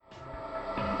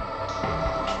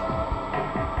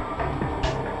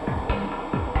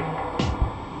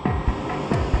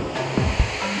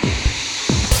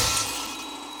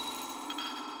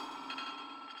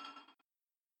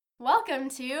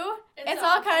to It's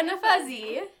All Kind of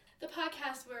Fuzzy. The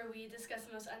podcast where we discuss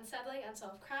the most unsettling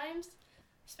unsolved crimes,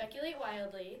 speculate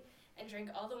wildly, and drink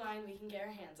all the wine we can get our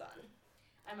hands on.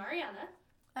 I'm Ariana.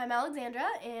 I'm Alexandra,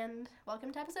 and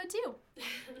welcome to episode 2.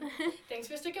 Thanks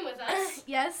for sticking with us.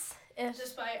 Yes.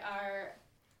 Despite our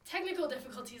technical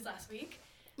difficulties last week.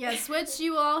 Yes, which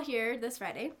you will all hear this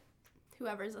Friday,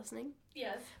 whoever's listening.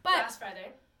 Yes, but, last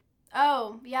Friday.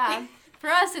 Oh, yeah. For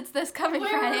us, it's this coming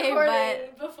Friday, We're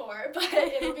recording before, but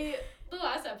it'll be the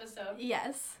last episode.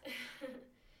 Yes.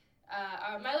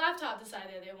 My laptop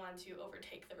decided it wanted to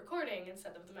overtake the recording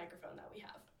instead of the microphone that we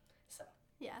have. So.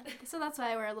 Yeah, so that's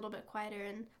why we're a little bit quieter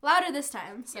and louder this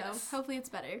time, so yes. Hopefully it's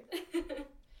better.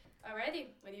 Alrighty,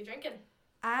 what are you drinking?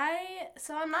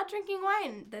 I'm not drinking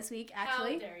wine this week,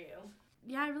 actually. How dare you?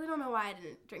 Yeah, I really don't know why I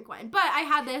didn't drink wine. But I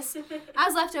had this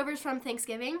as leftovers from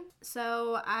Thanksgiving.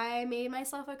 So I made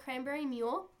myself a cranberry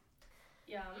mule.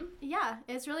 Yum. Yeah,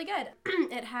 it's really good.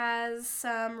 It has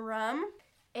some rum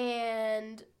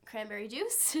and cranberry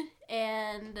juice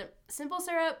and simple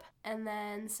syrup and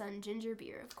then some ginger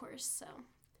beer, of course. So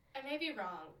I may be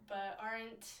wrong, but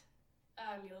aren't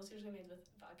mules usually made with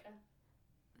vodka?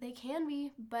 They can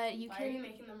be, but Why are you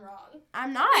making them wrong?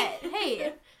 I'm not.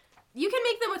 Hey. You can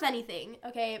make them with anything,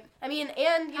 okay? I mean,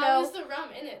 and, How is the rum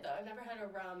in it, though? I've never had a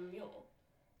rum mule.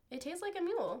 It tastes like a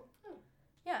mule. Oh.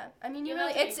 Yeah. I mean,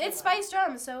 it's spiced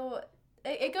rum, so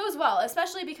it goes well,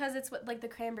 especially because it's like the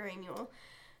cranberry mule.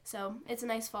 So, it's a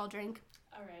nice fall drink.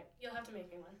 All right. You'll have to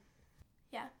make me one.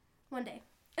 Yeah. One day.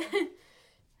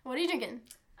 What are you drinking?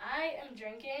 I am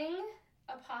drinking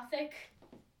Apothic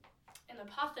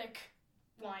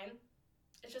wine.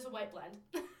 It's just a white blend.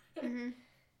 Mm-hmm.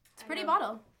 It's a pretty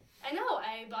bottle. I know.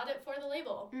 I bought it for the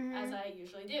label, as I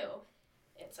usually do.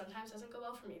 It sometimes doesn't go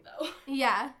well for me, though.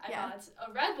 Yeah. I bought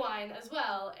a red wine as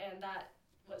well, and that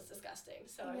was disgusting,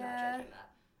 so I'm not drinking that.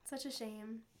 Such a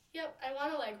shame. Yep, I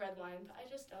want to like red wine, but I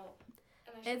just don't.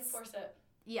 And I shouldn't force it.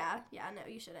 Yeah,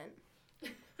 no, you shouldn't.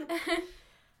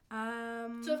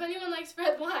 So if anyone likes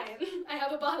red wine, I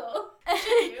have a bottle.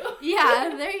 Should you?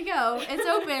 Yeah, there you go. It's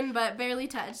open, but barely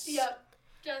touched. Yep.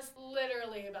 Just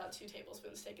literally about 2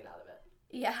 tablespoons taken out of it.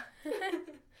 Yeah.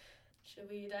 Should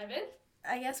we dive in?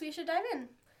 I guess we should dive in.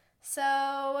 So,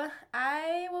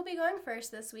 I will be going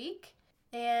first this week,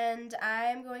 and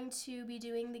I'm going to be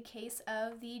doing the case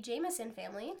of the Jamison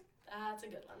family. That's a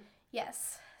good one.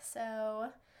 Yes.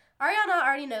 So, Ariana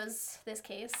already knows this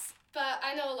case. But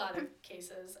I know a lot of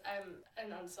cases. I'm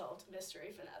an unsolved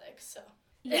mystery fanatic, so.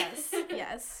 Yes,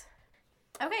 yes.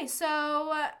 Okay, so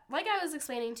like I was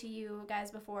explaining to you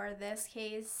guys before, this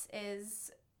case is,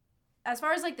 as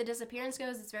far as like the disappearance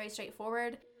goes, it's very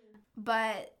straightforward.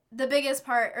 But the biggest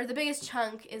part, or the biggest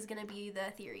chunk, is going to be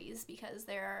the theories, because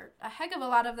there are a heck of a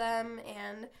lot of them,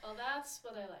 and... Well, that's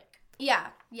what I like.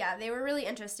 Yeah, they were really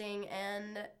interesting,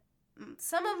 and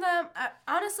some of them,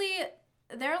 honestly,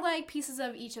 they're like pieces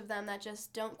of each of them that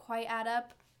just don't quite add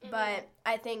up, but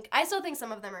I still think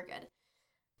some of them are good.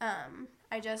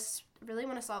 I just really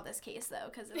want to solve this case, though,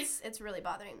 because it's really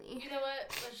bothering me. You know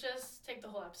what? Let's just take the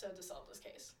whole episode to solve this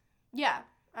case. Yeah.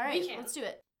 All right. We can. Let's do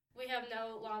it. We have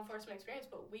no law enforcement experience,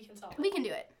 but we can solve it. We can do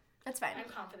it. That's fine. I'm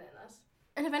confident in us.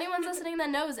 And if anyone's listening that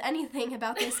knows anything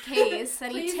about this case,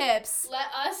 any tips... let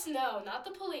us know, not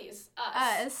the police.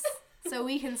 Us. So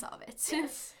we can solve it.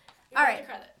 Yes. All right. The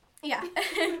credit. Yeah.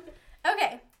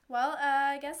 Okay. Well,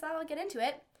 I guess I'll get into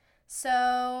it.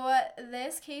 So,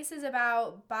 this case is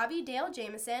about Bobby Dale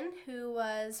Jamison, who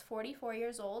was 44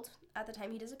 years old at the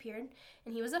time he disappeared,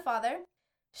 and he was a father.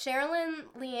 Sherilyn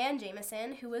Leanne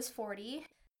Jamison, who was 40.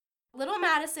 Little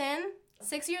Madison,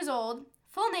 6 years old.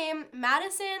 Full name,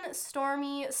 Madison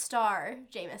Stormy Starr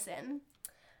Jamison.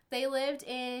 They lived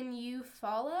in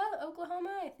Eufaula,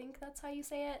 Oklahoma. I think that's how you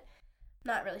say it.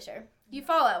 Not really sure.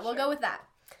 Eufaula, we'll go with that.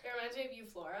 It reminds me of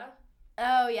Euflora.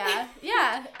 Oh, yeah.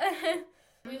 Yeah.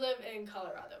 We live in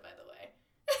Colorado, by the way.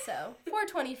 So,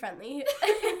 420 friendly.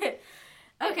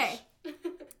 Okay.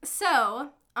 So,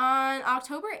 on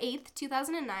October 8th,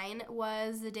 2009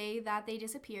 was the day that they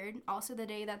disappeared. Also the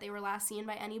day that they were last seen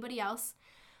by anybody else.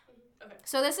 Okay.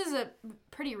 So, this is a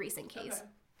pretty recent case. Okay.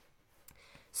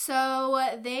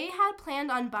 So, they had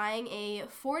planned on buying a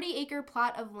 40-acre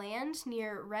plot of land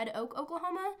near Red Oak,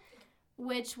 Oklahoma,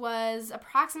 which was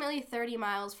approximately 30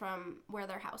 miles from where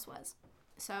their house was.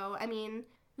 So, I mean,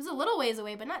 it was a little ways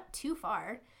away, but not too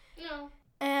far. No.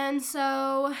 And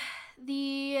so,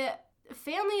 the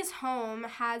family's home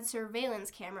had surveillance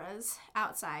cameras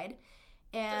outside.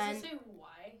 And does it say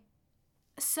why?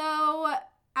 So,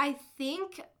 I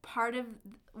think part of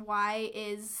why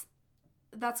is...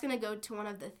 That's going to go to one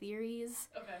of the theories.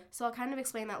 Okay. So I'll kind of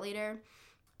explain that later.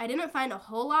 I didn't find a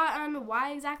whole lot on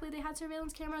why exactly they had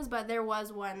surveillance cameras, but there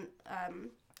was one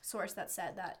source that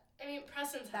said that. I mean,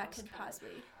 Preston's that house could kind possibly.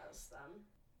 of has them.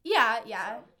 Yeah.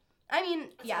 So, I mean,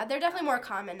 That's yeah, not they're definitely more that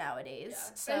common nowadays.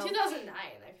 yeah. So But in 2009,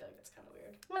 I feel like it's kind of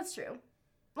weird. that's true.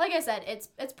 Like I said, it's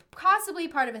possibly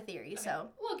part of a theory. Okay, So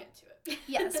we'll get to it.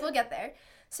 yes, we'll get there.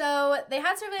 So they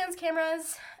had surveillance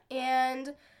cameras,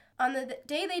 and on the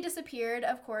day they disappeared,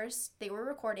 of course, they were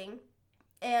recording.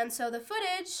 And so the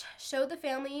footage showed the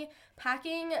family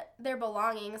packing their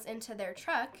belongings into their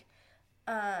truck,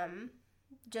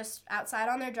 just outside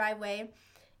on their driveway.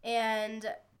 And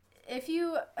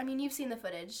you've seen the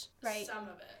footage, right? Some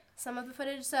of it. Some of the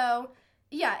footage. So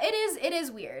yeah, it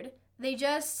is weird. They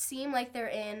just seem like they're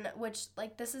in, which,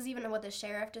 like, this is even what the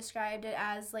sheriff described it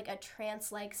as, like, a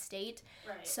trance-like state.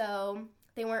 Right. So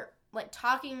they weren't, like,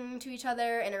 talking to each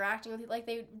other, interacting with, like,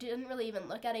 they didn't really even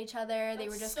look at each other. They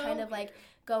were just so kind of, weird. like,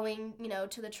 going,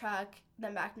 to the truck,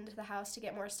 then back into the house to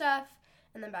get more stuff,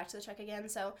 and then back to the truck again.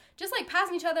 So just, like,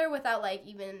 passing each other without, like,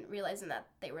 even realizing that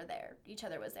they were there. Each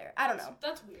other was there. I don't know.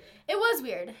 That's weird. It was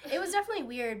weird. It was definitely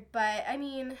weird, but, I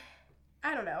mean,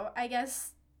 I don't know. I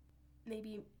guess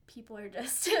maybe people are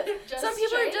just some people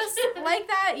strange. are just like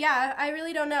that. Yeah, I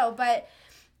really don't know, but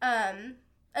and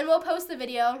we'll post the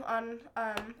video on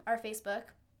our Facebook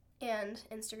and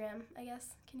Instagram, I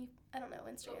guess. I don't know,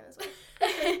 Instagram as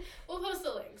well. We'll post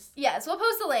the links. Yes, we'll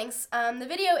post the links. The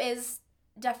video is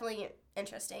definitely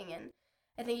interesting, and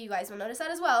I think you guys will notice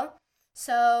that as well.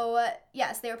 So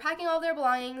yes, they were packing all their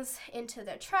belongings into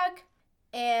their truck,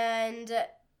 and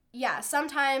yeah,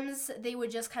 sometimes they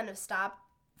would just kind of stop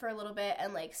for a little bit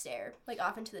and, like, stare, like,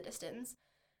 off into the distance.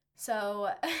 So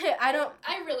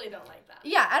I really don't like that.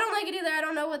 Yeah, I don't like it either. I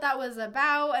don't know what that was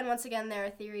about. And once again, there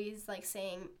are theories, like,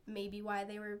 saying maybe why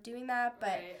they were doing that. But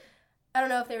Right. I don't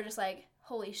know if they were just like,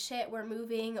 holy shit, we're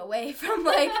moving away from,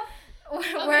 like,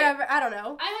 wherever. I don't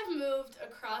know. I have moved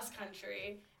across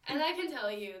country, and I can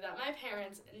tell you that my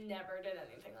parents never did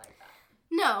anything like that.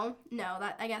 No,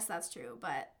 I guess that's true.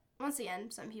 But once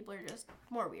again, some people are just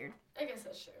more weird. I guess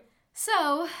that's true.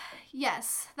 So,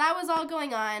 yes, that was all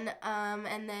going on,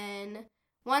 and then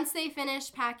once they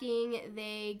finished packing,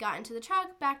 they got into the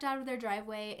truck, backed out of their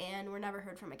driveway, and were never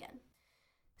heard from again.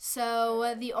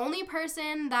 So, the only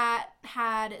person that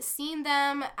had seen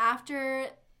them after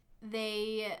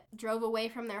they drove away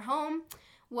from their home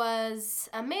was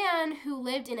a man who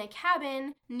lived in a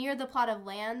cabin near the plot of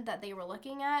land that they were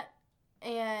looking at,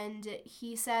 and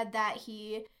he said that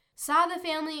he saw the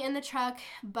family in the truck,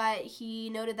 but he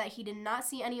noted that he did not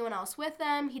see anyone else with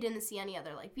them. He didn't see any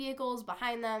other, like, vehicles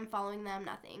behind them, following them,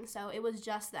 nothing. So it was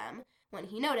just them when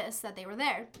he noticed that they were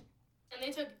there. And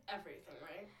they took everything,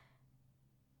 right?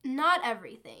 Not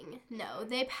everything, no.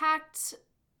 They packed,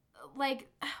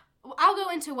 like, I'll go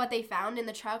into what they found in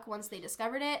the truck once they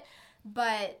discovered it,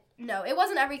 but no, it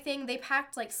wasn't everything. They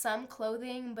packed, like, some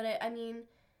clothing, but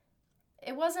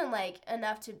it wasn't, like,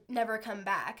 enough to never come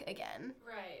back again.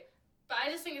 Right. But I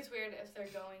just think it's weird if they're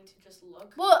going to just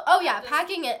look. Well,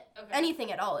 packing it, Okay. anything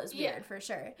at all is weird, Yeah. for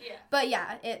sure. Yeah. But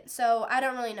yeah, so I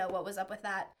don't really know what was up with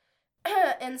that.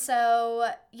 And so,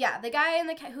 yeah, the guy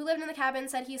who lived in the cabin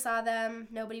said he saw them.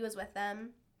 Nobody was with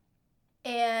them.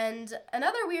 And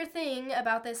another weird thing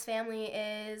about this family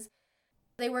is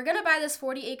they were going to buy this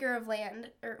 40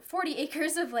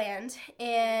 acres of land,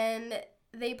 and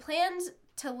they planned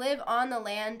to live on the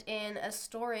land in a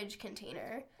storage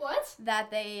container What?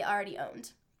 that they already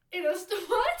owned.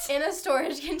 What? In a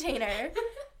storage container.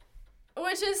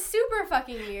 Which is super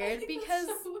fucking weird because,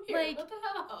 That's so weird. like, What the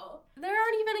hell? there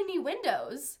aren't even any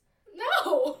windows.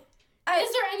 No.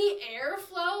 Is there any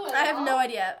airflow at I have all? no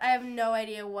idea. I have no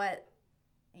idea what.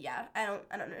 Yeah, I don't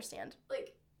understand.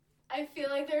 Like, I feel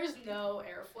like there's no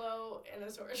airflow in a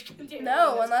storage container.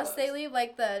 No, when it's unless they closed. leave,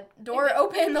 like, the door Like,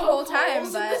 open the poke whole time, holes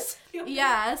in the but ceiling.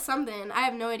 yeah, something. I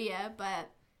have no idea, but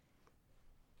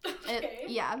Okay.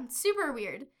 yeah, super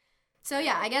weird. So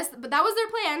yeah, I guess, but that was their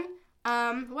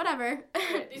plan. Whatever.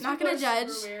 Right, these Not people gonna are judge.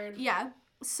 super weird. Yeah.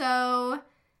 So,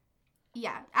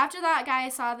 yeah. After that guy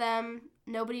saw them,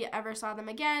 nobody ever saw them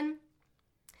again.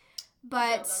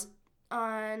 But Killed them.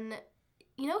 on,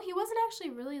 he wasn't actually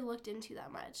really looked into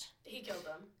that much. He killed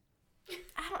them.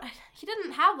 He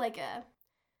didn't have, like, a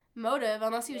motive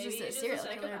unless he was Maybe just a he's just a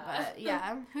serial killer. psychopath. But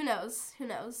yeah, who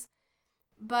knows.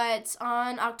 But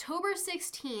on October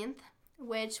 16th,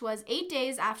 which was 8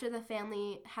 days after the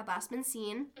family had last been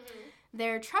seen, Mm-hmm.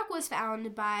 their truck was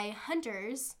found by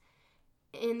hunters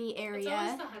in the area. It's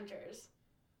always the hunters.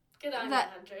 Good on That-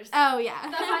 you, hunters. Oh, yeah.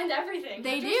 That find everything.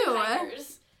 They Hunters do. and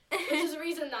hikers, which is a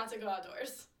reason not to go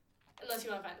outdoors. Unless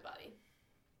you want to find a body.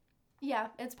 Yeah,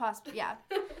 it's possible. Yeah.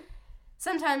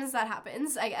 sometimes that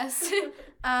happens, I guess.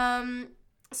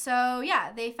 So,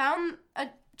 yeah, they found a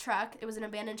truck. It was an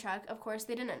abandoned truck. Of course,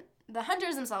 the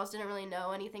hunters themselves didn't really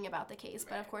know anything about the case,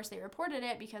 but of course they reported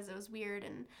it because it was weird,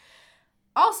 and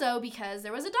also because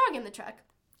there was a dog in the truck.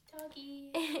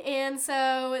 Doggy. And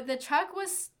so the truck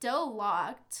was still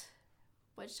locked,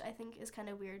 which I think is kind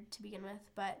of weird to begin with,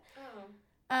 but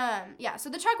yeah, so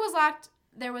the truck was locked.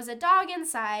 There was a dog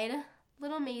inside,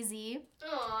 little Maisie.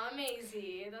 Aw,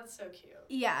 Maisie, that's so cute.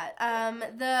 Yeah,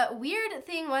 the weird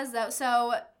thing was though,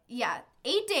 so yeah,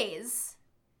 8 days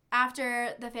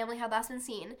after the family had last been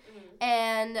seen,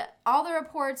 and all the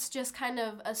reports just kind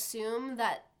of assume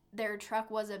that their truck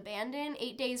was abandoned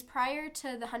 8 days prior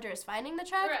to the hunters finding the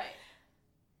truck. Right.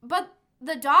 But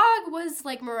the dog was,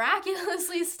 like,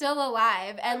 miraculously still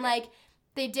alive. And, like,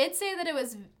 they did say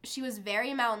that she was very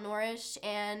malnourished,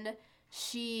 and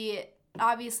she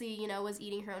obviously, you know, was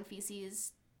eating her own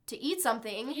feces to eat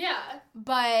something. Yeah.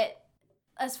 But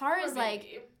as far as, baby.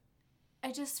 like,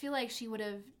 I just feel like she would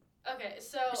have... Okay,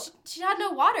 so... She had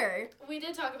no water. We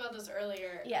did talk about this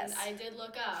earlier. Yes. And I did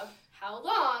look up how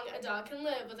long a dog can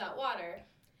live without water.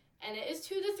 And it is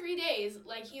 2 to 3 days,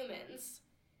 like humans.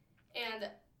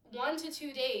 And 1 to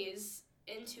 2 days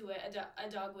into it, a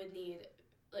dog would need,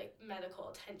 like, medical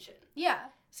attention.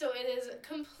 Yeah. So it is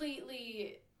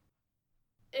completely...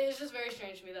 It is just very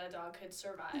strange to me that a dog could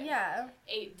survive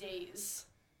 8 days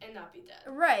and not be dead.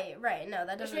 Right. No,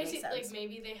 that doesn't make sense. Like,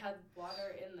 maybe they had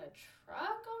water in the truck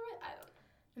already? I don't know.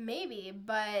 Maybe,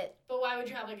 but... But why would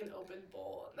you have, like, an open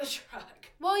bowl in the truck?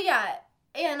 Well, yeah,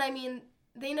 and I mean,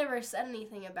 they never said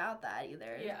anything about that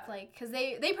either. Yeah. Like, because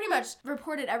they pretty much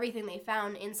reported everything they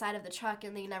found inside of the truck,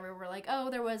 and they never were like, oh,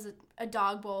 there was a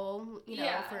dog bowl, you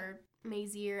know, for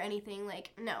Maisie or anything.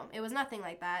 Like, no, it was nothing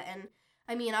like that. And,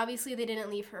 I mean, obviously they didn't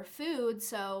leave her food,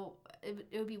 so it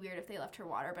would be weird if they left her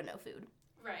water but no food.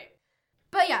 Right.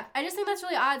 But yeah, I just think that's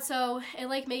really odd. So it,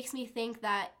 like, makes me think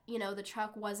that, you know, the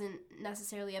truck wasn't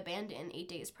necessarily abandoned 8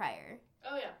 days prior.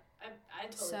 Oh, yeah. I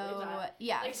totally believe that.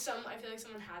 Yeah. Like, I feel like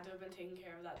someone had to have been taking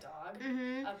care of that dog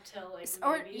up till, like,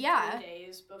 maybe 3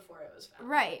 days before it was found.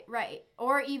 Right.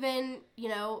 Or even, you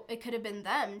know, it could have been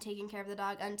them taking care of the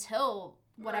dog until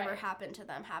whatever happened to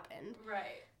them happened.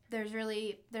 Right. There's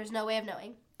no way of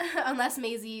knowing. Unless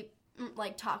Maisie,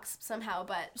 like, talks somehow,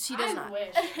 but she does not. I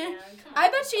wish, man. Come on. I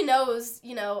bet she knows,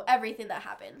 you know, everything that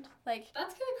happened. Like,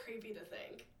 that's kind of creepy to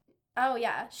think. Oh,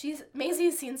 yeah.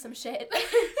 Maisie's seen some shit.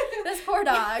 This poor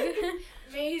dog.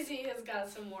 Maisie has got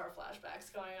some more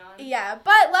flashbacks going on. Yeah,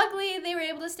 but luckily they were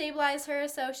able to stabilize her,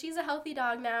 so she's a healthy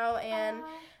dog now,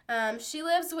 and she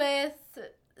lives with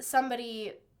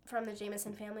somebody from the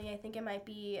Jameson family. I think it might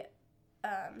be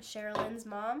Sherilyn's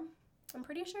mom. I'm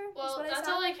pretty sure. Well, that's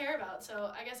all I care about,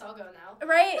 so I guess I'll go now.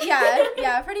 Right?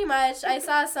 Yeah, pretty much. I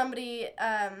saw somebody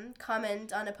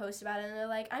comment on a post about it, and they're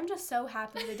like, I'm just so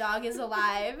happy the dog is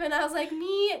alive. And I was like,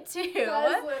 me too.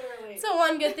 That's literally. So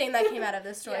one good thing that came out of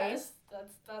this story. Yes,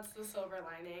 that's the silver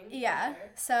lining. Yeah.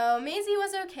 Sure. So Maisie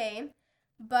was okay.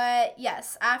 But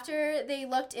yes, after they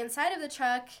looked inside of the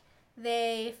truck,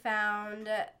 they found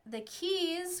the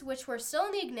keys, which were still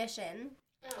in the ignition.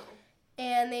 Oh.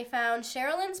 And they found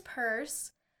Sherilyn's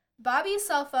purse, Bobby's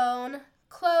cell phone,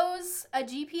 clothes, a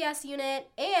GPS unit,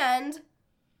 and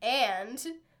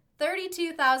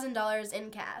 $32,000 in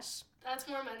cash. That's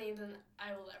more money than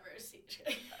I will ever see.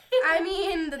 I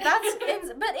mean, but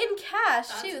in cash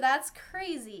too. That's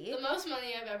crazy. The most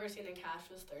money I've ever seen in cash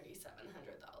was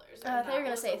 $3,700. I thought you were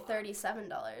gonna say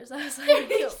 $37. I was like,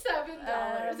 $37.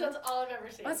 That's all I've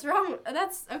ever seen. What's wrong?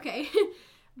 That's okay.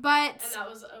 But and that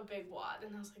was a big wad,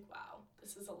 and I was like, wow,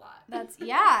 this is a lot. That's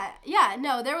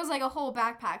no, there was like a whole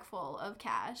backpack full of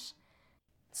cash.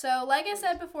 So, like I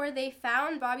said before, they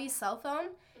found Bobby's cell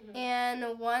phone,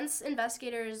 and once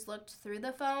investigators looked through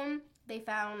the phone, they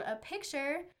found a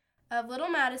picture of little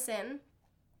Madison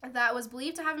that was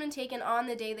believed to have been taken on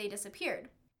the day they disappeared.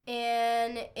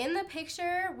 And in the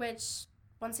picture, which,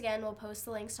 once again, we'll post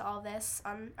the links to all of this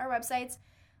on our websites,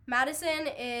 Madison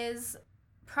is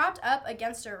propped up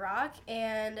against a rock,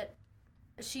 and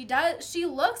she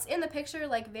looks in the picture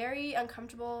like very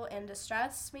uncomfortable and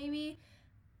distressed, maybe.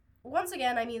 Once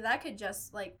again, I mean, that could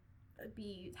just like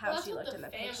be how she looked in the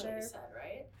picture. That's what the family said,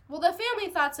 right? Well, the family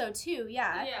thought so too,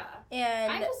 yeah.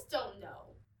 And I just don't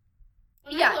know.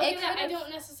 When I don't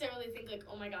necessarily think like,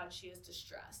 oh my god, she is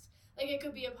distressed. Like, it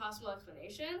could be a possible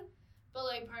explanation, but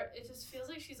like it just feels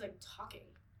like she's like talking.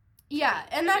 Yeah,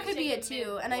 and that could be it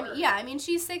too. And I mean,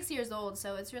 she's 6 years old,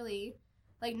 so it's really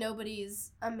like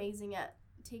nobody's amazing at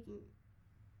taking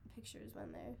pictures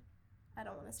when they're. I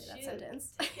don't want to say that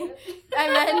sentence.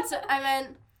 I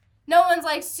meant No one's,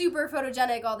 like, super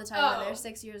photogenic all the time when they're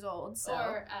 6 years old, so.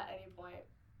 Or at any point.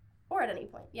 Or at any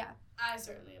point, yeah. I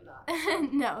certainly am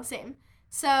not. No, same.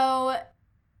 So,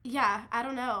 yeah, I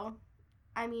don't know.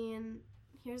 I mean,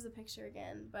 here's the picture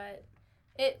again, but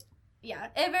it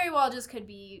very well just could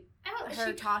be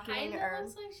her talking She or.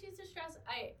 looks like she's distressed.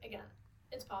 Again,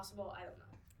 it's possible. I don't know.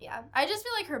 Yeah, I just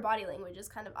feel like her body language is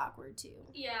kind of awkward too.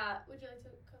 Yeah, would you like to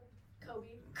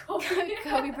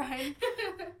Kobe Bryant.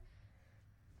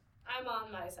 I'm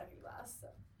on my second glass, so.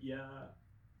 Yeah,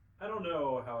 I don't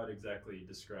know how I'd exactly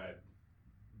describe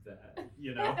that,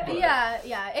 you know? But Yeah,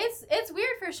 it's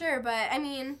weird for sure, but I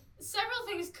mean, several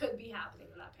things could be happening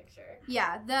in that picture.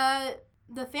 yeah,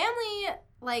 the family,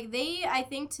 like, they, I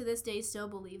think to this day still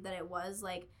believe that it was,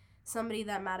 like, somebody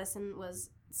that Madison was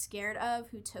scared of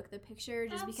who took the picture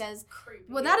just That's because, creepy.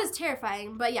 well, that is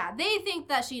terrifying, but yeah, they think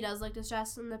that she does look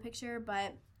distressed in the picture,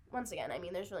 but once again, I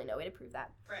mean, there's really no way to prove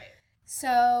that. Right.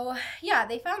 So, yeah,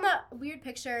 they found that weird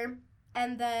picture,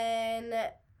 and then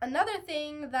another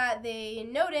thing that they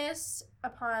noticed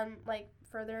upon, like,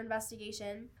 further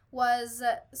investigation was,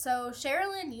 so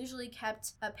Sherilyn usually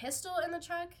kept a pistol in the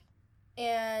truck,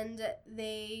 and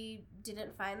they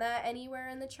didn't find that anywhere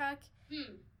in the truck.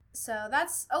 So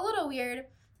that's a little weird.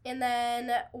 And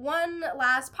then one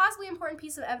last possibly important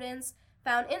piece of evidence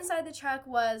found inside the truck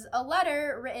was a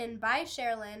letter written by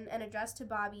Sherilyn and addressed to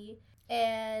Bobby.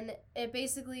 And it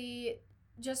basically,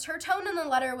 just her tone in the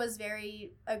letter was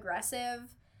very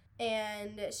aggressive.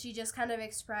 And she just kind of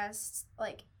expressed,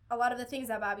 like, a lot of the things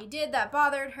that Bobby did that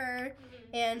bothered her.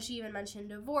 Mm-hmm. And she even mentioned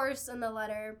divorce in the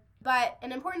letter. But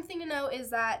an important thing to note is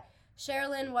that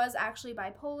Sherilyn was actually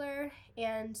bipolar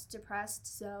and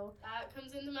depressed, so. That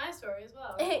comes into my story as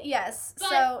well. Yes, But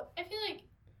so. I feel like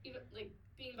even like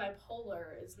being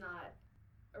bipolar is not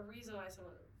a reason why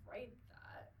someone would write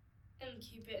that and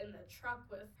keep it in the truck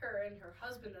with her and her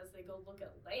husband as they go look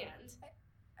at land.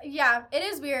 Yeah, it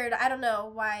is weird. I don't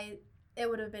know why it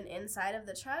would have been inside of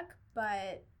the truck,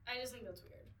 but. I just think that's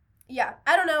weird. Yeah,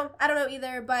 I don't know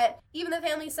either, but even the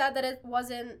family said that it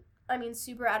wasn't, I mean,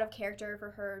 super out of character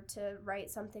for her to write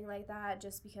something like that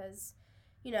just because,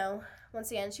 you know,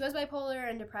 once again, she was bipolar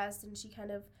and depressed and she kind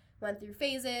of went through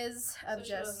phases of so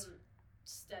just. She wasn't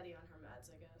steady on her meds,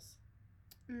 I guess.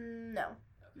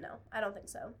 No, I don't think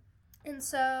so. And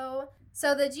so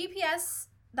the GPS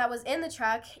that was in the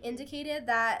truck indicated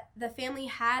that the family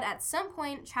had at some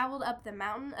point traveled up the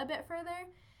mountain a bit further.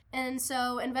 And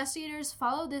so investigators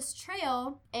followed this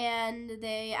trail and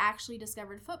they actually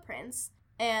discovered footprints.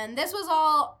 And this was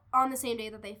all on the same day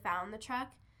that they found the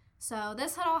truck. So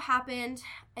this had all happened.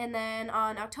 And then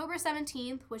on October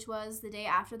 17th, which was the day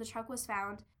after the truck was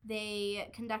found, they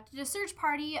conducted a search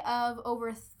party of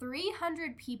over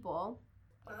 300 people.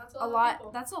 Well, that's a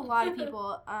lot. That's a lot of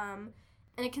people. And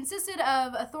it consisted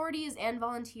of authorities and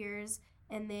volunteers.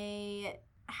 And they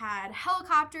had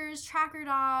helicopters, tracker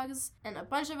dogs, and a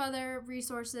bunch of other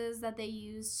resources that they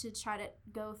used to try to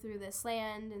go through this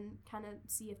land and kind of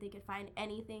see if they could find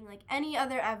anything, like any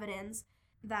other evidence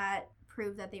that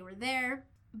proved that they were there.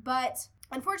 But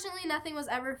unfortunately, nothing was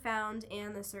ever found,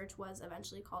 and the search was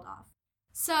eventually called off.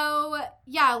 So,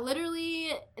 yeah,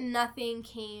 literally nothing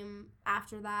came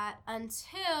after that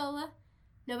until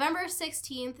November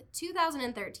 16th,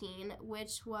 2013,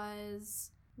 which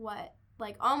was,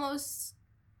 almost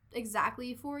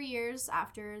exactly 4 years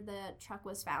after the truck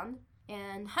was found.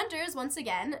 And hunters, once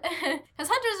again, because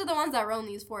hunters are the ones that roam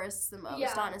these forests the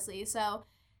most, honestly. So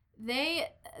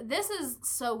this is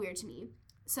so weird to me.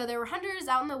 So there were hunters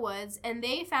out in the woods, and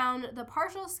they found the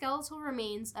partial skeletal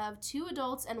remains of 2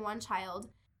 adults and 1 child.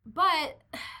 But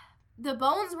the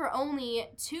bones were only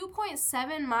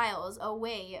 2.7 miles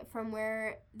away from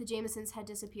where the Jamisons had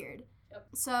disappeared. Yep.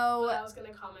 So I was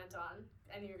going to comment on,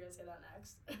 and you were going to say that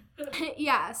next.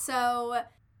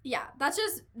 Yeah, that's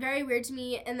just very weird to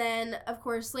me. And then, of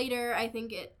course, later, I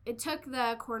think it took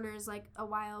the coroners, like, a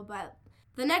while, but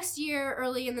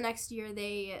early in the next year,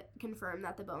 they confirmed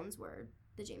that the bones were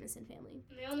the Jamison family.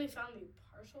 And they only found the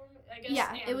partial, I guess.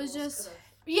 Yeah, it was just,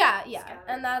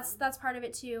 and that's part of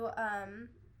it, too.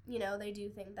 You know, they do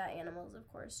think that animals, of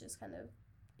course, just kind of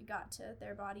got to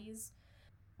their bodies.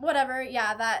 Whatever,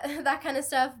 yeah, that kind of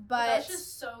stuff, but that's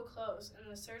just so close.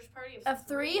 And the search party of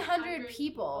 300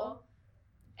 people.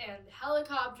 And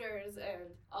helicopters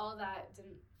and all that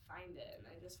didn't find it, and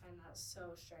I just find that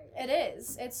so strange. It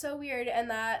is. It's so weird, and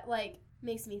that, like,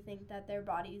 makes me think that their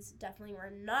bodies definitely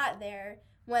were not there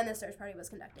when the search party was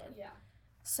conducted. Yeah.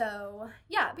 So,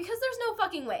 yeah, because there's no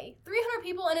fucking way. 300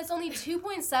 people, and it's only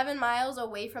 2.7 miles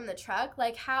away from the truck.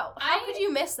 Like, how could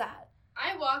you miss that?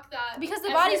 I walk that. Because the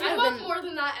bodies would have been. I walk more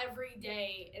than that every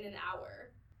day in an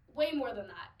hour. way more than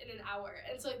that in an hour.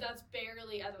 And so, like, that's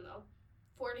barely, I don't know,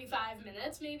 45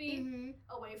 minutes maybe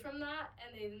Mm-hmm. away from that,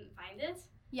 and they didn't find it.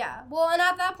 Yeah. Well, and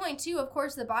at that point, too, of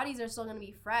course, the bodies are still going to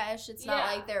be fresh. It's not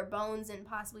Yeah. like they're bones and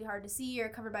possibly hard to see or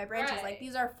covered by branches. Right. Like,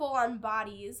 these are full-on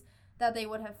bodies that they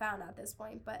would have found at this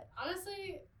point. But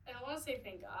Honestly, I don't want to say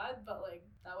thank God, but, like,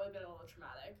 that would have been a little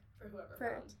traumatic for whoever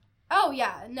found oh,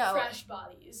 yeah, no. fresh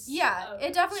bodies. Yeah, of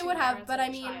it definitely two would have, parents but and I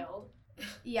a mean, child.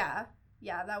 Yeah,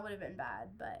 that would have been bad.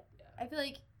 But Yeah. I feel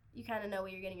like you kind of know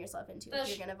what you're getting yourself into if That's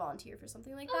you're going to volunteer for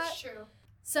something like That's that. true.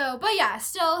 So, but yeah,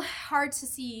 still hard to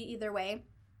see either way.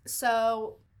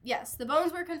 So, yes, the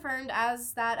bones were confirmed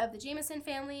as that of the Jameson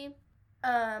family.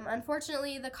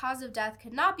 Unfortunately, the cause of death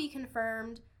could not be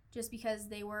confirmed just because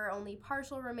they were only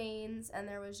partial remains and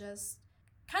there was just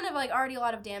kind of like already a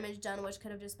lot of damage done, which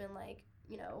could have just been like,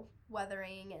 you know,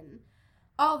 weathering and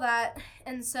all that.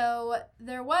 And so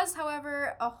there was,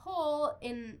 however, a hole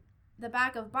in the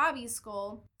back of Bobby's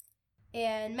skull,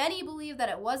 and many believe that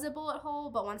it was a bullet hole,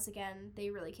 but once again, they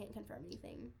really can't confirm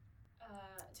anything.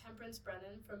 Temperance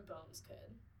Brennan from Bones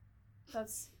could.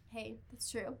 That's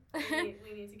true.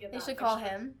 We need to get They that should for call sure.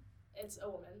 him. It's a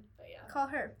woman, but yeah. Call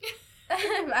her.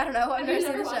 I don't know. I've never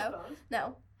seen the watched show. Bones.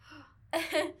 No.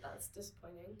 That's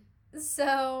disappointing.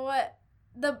 So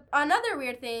the another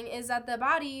weird thing is that the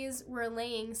bodies were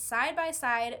laying side by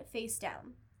side, face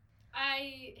down.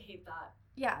 I hate that.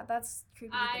 Yeah, that's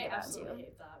creepy to I think about absolutely too.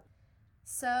 hate that.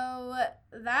 So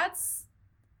that's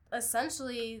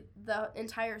essentially the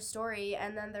entire story,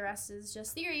 and then the rest is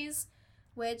just theories,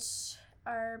 which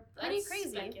are pretty Let's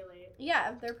crazy. Speculate.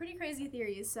 Yeah, they're pretty crazy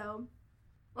theories. So,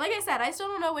 like I said, I still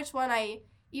don't know which one I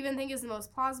even think is the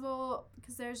most plausible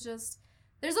because there's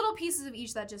little pieces of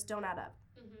each that just don't add up.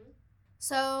 Mm-hmm.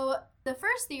 So, the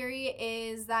first theory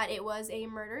is that it was a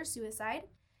murder-suicide.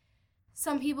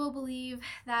 Some people believe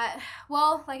that,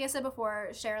 well, like I said before,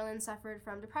 Sherilyn suffered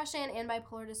from depression and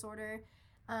bipolar disorder.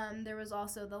 There was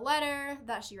also the letter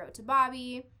that she wrote to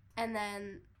Bobby, and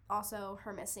then also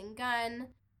her missing gun.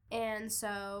 And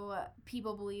so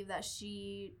people believe that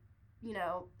she, you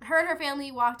know, her and her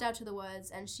family walked out to the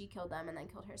woods and she killed them and then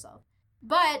killed herself.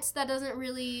 But that doesn't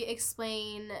really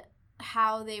explain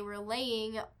how they were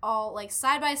laying all, like,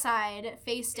 side by side,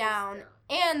 face down,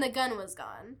 and the gun was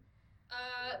gone.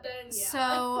 Then yeah.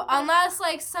 So, unless,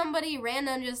 like, somebody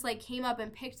random just, like, came up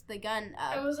and picked the gun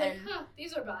up. I was like, and,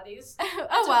 these are bodies.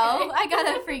 oh, well, okay. I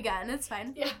got a free gun. It's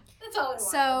fine. Yeah, that's all I want.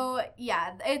 So,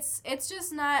 yeah, it's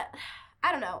just not,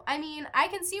 I don't know. I mean, I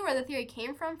can see where the theory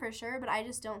came from for sure, but I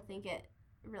just don't think it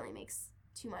really makes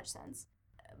too much sense.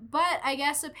 But I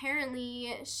guess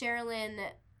apparently Sherilyn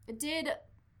did,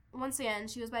 once again,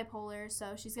 she was bipolar,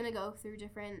 so she's going to go through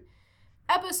different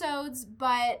episodes,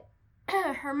 but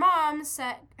her mom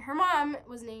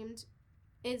is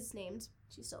named,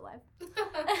 she's still alive.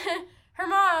 Her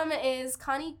mom is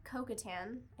Connie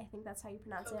Kokatan. I think that's how you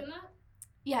pronounce it. Coconut?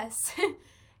 Yes,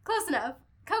 close enough.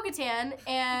 Kokatan,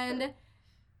 and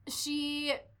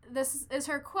this is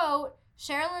her quote,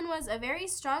 Sherilyn was a very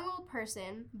strong-willed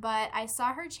person, but I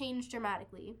saw her change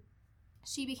dramatically.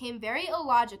 She became very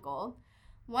illogical.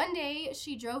 One day,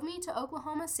 she drove me to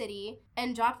Oklahoma City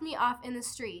and dropped me off in the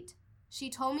street. She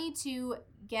told me to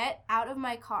get out of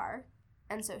my car,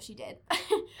 and so she did.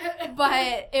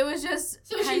 But it was just...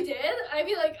 So she did? I'd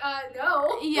be like,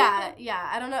 no. Yeah,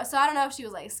 I don't know. So I don't know if she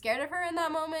was, like, scared of her in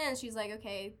that moment, and she's like,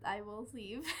 okay, I will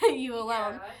leave you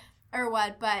alone, or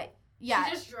what, but yeah.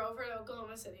 She just drove her to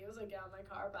Oklahoma City. It was like, get out of my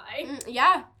car, bye.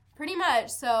 Yeah, pretty much.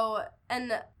 So,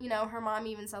 and, you know, her mom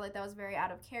even said, like, that was very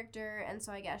out of character, and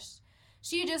so I guess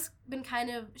she had just been kind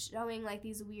of showing, like,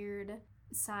 these weird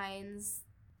signs,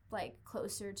 like,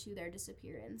 closer to their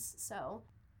disappearance, so.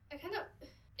 I kind of,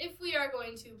 if we are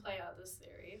going to play out this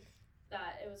theory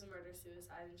that it was a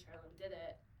murder-suicide and Sherilyn did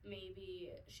it, maybe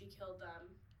she killed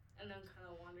them and then kind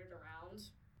of wandered around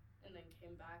and then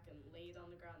came back and laid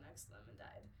on the ground next to them and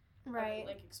died. Right.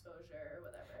 Like exposure or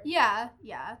whatever. Yeah.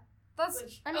 That's,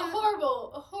 Which, I mean, a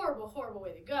horrible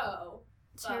way to go.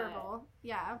 terrible.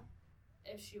 Yeah.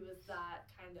 If she was that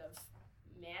kind of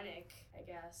manic, I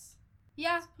guess.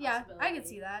 Yeah, I Possibility. could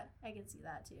see that. I could see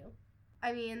that too.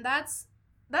 I mean, that's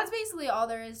basically all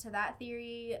there is to that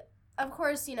theory. Of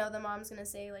course, you know, the mom's gonna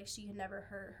say, like, she had never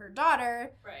hurt her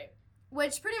daughter. Right.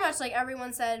 Which pretty much, like,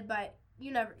 everyone said, but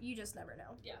you just never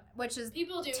know. Yeah. Which is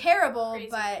People do terrible, crazy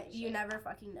but shit. you never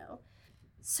fucking know.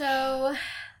 So,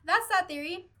 that's that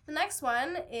theory. The next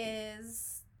one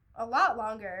is a lot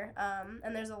longer,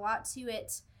 and there's a lot to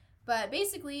it. But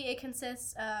basically, it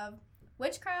consists of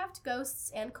witchcraft,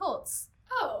 ghosts, and cults.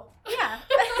 Oh. Yeah.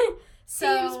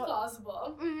 Seems So,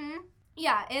 plausible.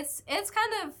 yeah, it's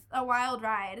kind of a wild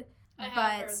ride. I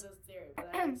have heard this theory, but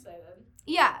I'm excited.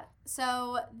 Yeah,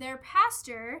 so their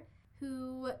pastor,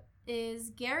 who is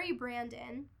Gary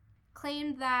Brandon,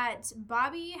 claimed that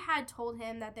Bobby had told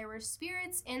him that there were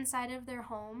spirits inside of their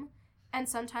home, and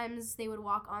sometimes they would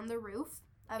walk on the roof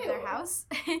of their house.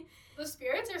 The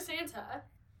spirits or Santa?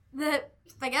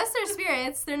 I guess they're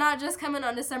spirits. They're not just coming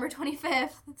on December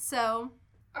 25th, so...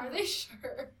 Are they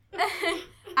sure?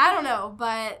 I don't know,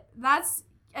 but that's...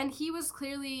 And he was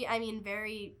clearly,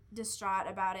 very distraught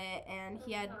about it, and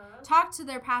he had talked to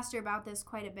their pastor about this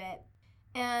quite a bit.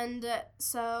 And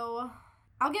so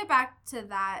I'll get back to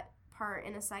that part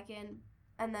in a second.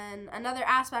 And then another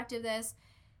aspect of this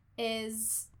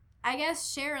is, I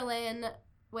guess, Sherilyn,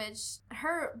 which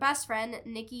her best friend,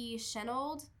 Nikki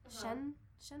Shenold, Shenold?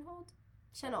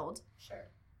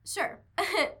 Sure.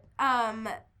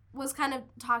 Was kind of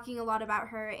talking a lot about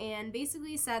her and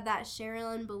basically said that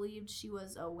Sherilyn believed she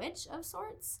was a witch of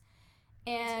sorts.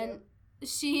 And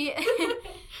she...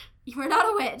 You were not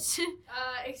a witch.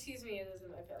 Excuse me, it is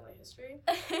in my family history.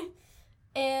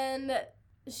 And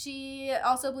she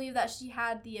also believed that she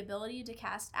had the ability to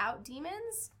cast out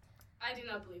demons. I do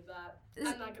not believe that.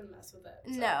 I'm not going to mess with it.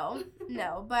 So.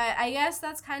 No, but I guess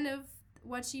that's kind of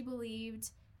what she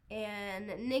believed.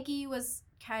 And Nikki was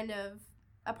kind of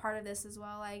a part of this as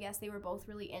well. I guess they were both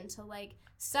really into, like,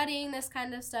 studying this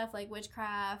kind of stuff, like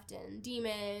witchcraft and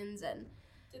demons. And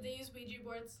did they use Ouija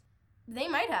boards? They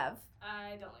might have.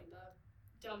 I don't like that.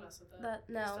 Don't mess with it.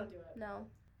 No. Just don't do it. No.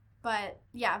 But,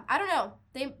 yeah, I don't know.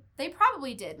 They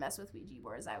probably did mess with Ouija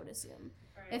boards, I would assume.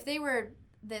 Right. If they were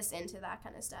this into that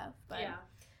kind of stuff. But yeah.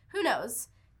 Who knows?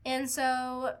 And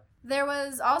so there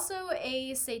was also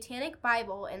a satanic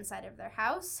Bible inside of their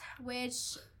house,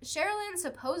 which Sherilyn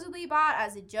supposedly bought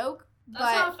as a joke.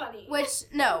 That's not funny.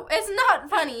 No, it's not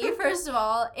funny, first of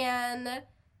all. And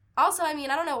also, I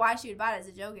don't know why she would buy it as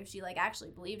a joke if she, like, actually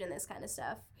believed in this kind of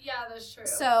stuff. Yeah, that's true.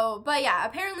 So, but yeah,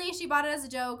 apparently she bought it as a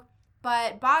joke.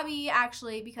 But Bobby,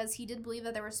 actually, because he did believe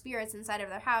that there were spirits inside of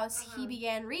their house, he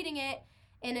began reading it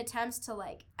in attempts to,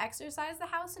 like, exorcise the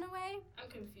house in a way. I'm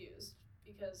confused,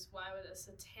 because why would a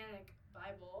satanic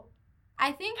Bible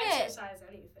exorcise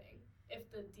anything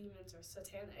if the demons are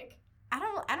satanic? I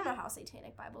don't know how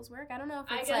satanic Bibles work. I don't know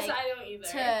if it's I don't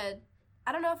either.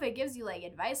 I don't know if it gives you, like,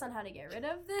 advice on how to get rid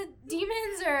of the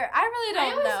demons, or I really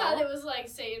don't know. I always thought it was, like,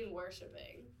 Satan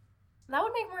worshipping. That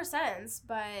would make more sense,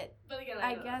 but again,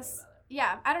 I guess,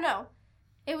 yeah, I don't know.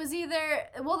 It was either,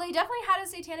 well, they definitely had a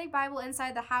satanic Bible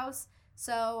inside the house,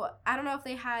 so I don't know if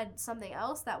they had something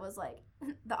else that was, like,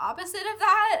 the opposite of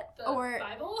that. The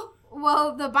Bible?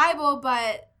 Well, the Bible,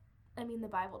 but, the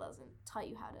Bible doesn't tell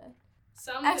you how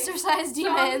to exorcise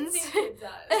demons. It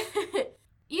does.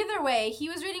 Either way, he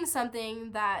was reading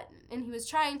something and he was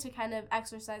trying to kind of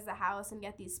exorcise the house and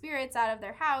get these spirits out of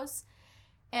their house.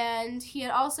 And he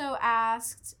had also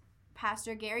asked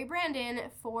Pastor Gary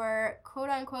Brandon for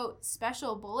quote-unquote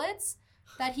special bullets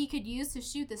that he could use to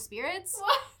shoot the spirits.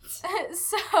 What?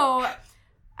 So, I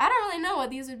don't really know what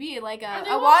these would be. Like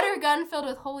a water gun filled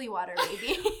with holy water,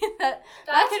 maybe. That's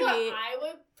what I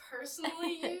would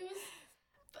personally use.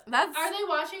 Are they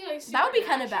watching, like, that would be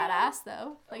kind of badass,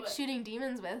 though. Like, shooting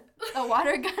demons with a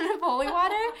water gun of holy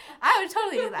water. I would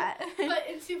totally do that. But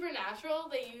in Supernatural,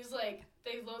 they use, like,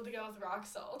 they load the gun with rock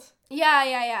salt.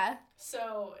 Yeah.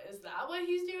 So, is that what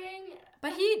he's doing?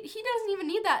 But he doesn't even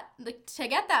need that, like, to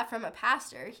get that from a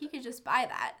pastor. He could just buy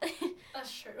that.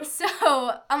 That's true.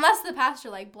 So, unless the pastor,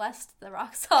 like, blessed the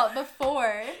rock salt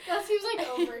before. That seems like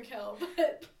overkill,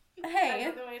 but...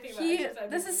 Hey,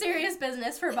 this is serious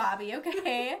business for Bobby,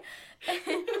 okay?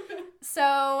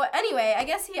 So, anyway, I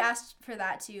guess he asked for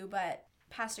that too, but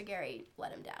Pastor Gary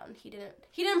let him down. He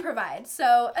didn't provide,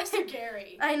 so... Pastor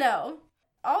Gary. I know.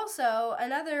 Also,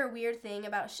 another weird thing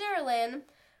about Sherilyn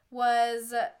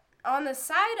was on the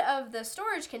side of the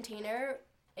storage container,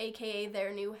 aka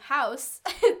their new house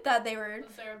that they were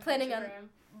planning on...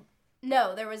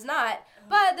 No, there was not.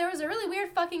 But there was a really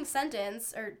weird fucking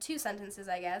sentence, or two sentences,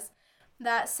 I guess,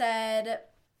 that said,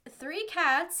 3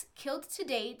 cats killed to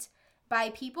date by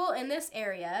people in this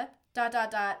area, ...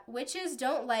 Witches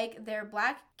don't like their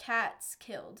black cats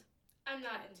killed. I'm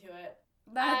not into it.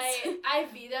 I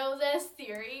veto this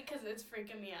theory because it's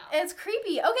freaking me out. It's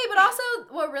creepy. Okay, but also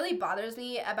what really bothers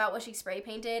me about what she spray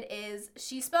painted is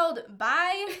she spelled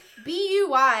by,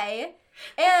 B-U-Y,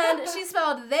 and she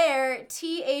spelled there,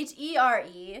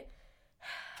 T-H-E-R-E.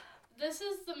 This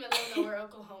is the middle of nowhere,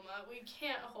 Oklahoma. We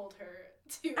can't hold her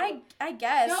to... I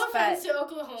guess, no offense to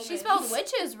Oklahoma. She spelled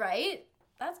witches right.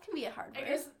 That can be a hard word. I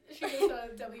guess she just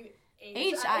spelled W-H-I-C-H.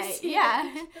 H-I-C-H. Yeah.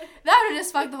 That would have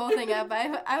just fucked the whole thing up. I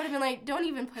would have been like, don't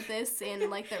even put this in,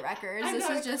 like, the records. I'm This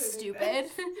not is just including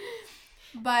stupid.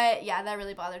 But, yeah, that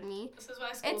really bothered me. This is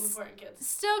why school's It's important, kids.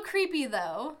 still creepy,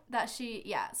 though, that she,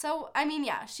 yeah. So, I mean,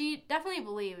 yeah, she definitely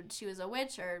believed she was a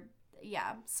witch or,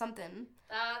 yeah, something.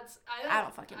 I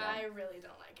don't fucking know. I really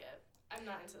don't like it. I'm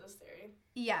not into this theory.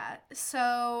 Yeah,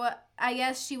 so I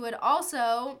guess she would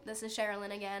also, this is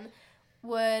Sherilyn again,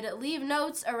 would leave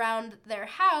notes around their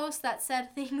house that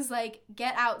said things like,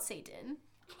 "Get out, Satan."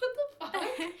 What the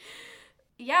fuck?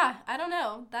 Yeah, I don't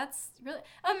know. That's really,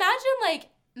 imagine, like,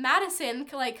 Madison,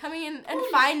 like, coming in and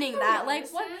finding that. Like,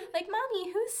 what? Madison? Like,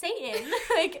 Mommy, who's Satan?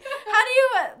 Like, how do you,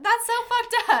 that's so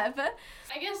fucked up.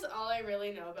 I guess all I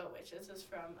really know about witches is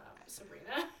from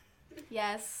Sabrina.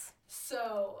 Yes.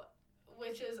 So,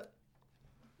 witches,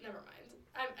 never mind.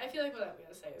 I feel like what I'm going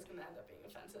to say is going to end up being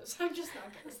offensive, so I'm just not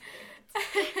going to say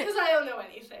it. Because I don't know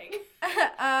anything.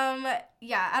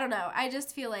 Yeah, I don't know. I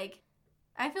just feel like,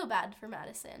 I feel bad for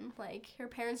Madison. Like, her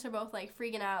parents are both, like,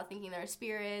 freaking out, thinking they're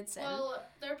spirits, and Well,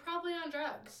 they're probably on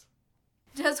drugs.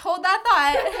 just hold that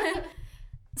thought.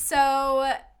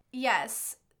 So,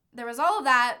 yes, there was all of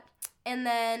that, and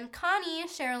then Connie,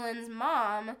 Sherilyn's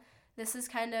mom, this is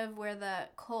kind of where the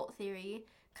cult theory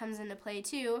comes into play,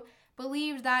 too,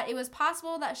 believed that it was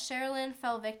possible that Sherilyn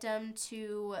fell victim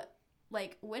to,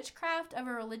 like, witchcraft of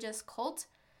a religious cult,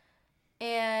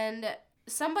 and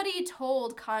somebody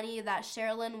told Connie that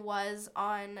Sherilyn was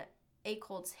on a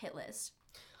cult's hit list.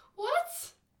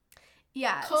 What?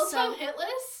 Yeah. Cults so, have hit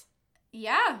lists?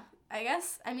 Yeah, I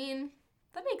guess. I mean,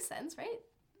 that makes sense, right?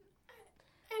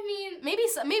 I mean, Maybe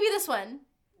this one.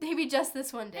 Maybe just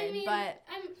this one did, but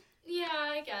yeah,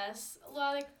 I guess. A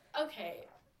lot of, okay,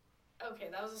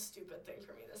 that was a stupid thing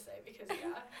for me to say because,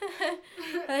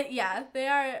 yeah. yeah, they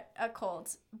are a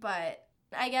cult, but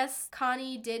I guess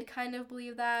Connie did kind of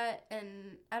believe that,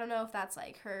 and I don't know if that's,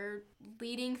 like, her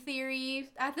leading theory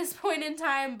at this point in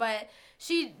time, but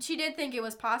she did think it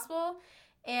was possible,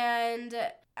 and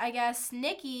I guess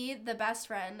Nikki, the best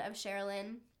friend of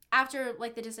Sherilyn, after,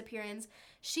 like, the disappearance,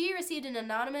 she received an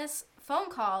anonymous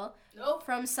phone call Nope.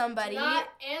 from somebody. Do not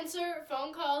answer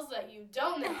phone calls that you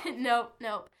don't know.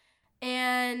 Nope.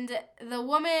 And the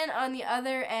woman on the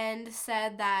other end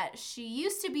said that she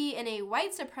used to be in a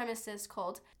white supremacist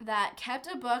cult that kept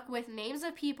a book with names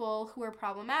of people who were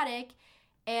problematic,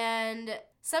 and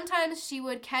sometimes she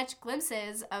would catch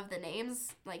glimpses of the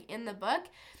names, like, in the book,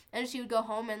 and she would go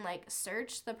home and, like,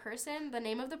 search the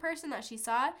name of the person that she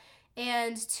saw,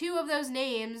 and two of those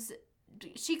names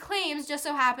she claims just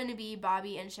so happened to be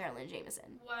Bobby and Sherilyn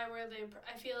Jameson. Why were they?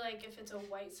 I feel like if it's a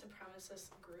white supremacist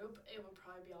group, it would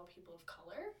probably be all people of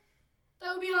color.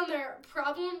 That would be on their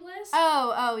problem list.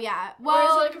 Oh, yeah. Well, or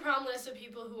is it like a problem list of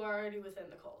people who are already within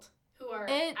the cult, who are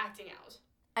acting out?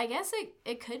 I guess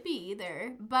it could be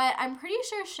either, but I'm pretty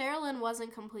sure Sherilyn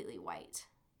wasn't completely white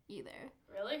either.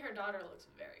 Really? Her daughter looks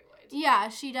very white. Yeah,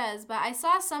 she does, but I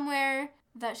saw somewhere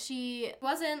that she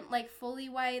wasn't, like, fully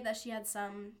white, that she had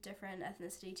some different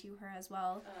ethnicity to her as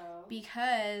well. Oh.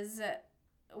 Because,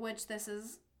 which this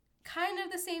is kind of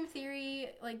the same theory,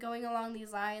 like, going along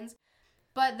these lines,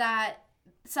 but that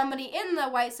somebody in the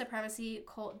white supremacy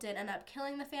cult did end up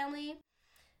killing the family.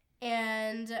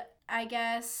 And I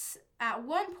guess at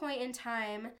one point in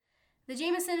time, the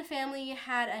Jameson family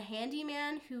had a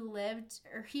handyman who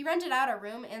he rented out a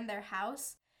room in their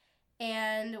house.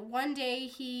 And one day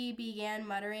he began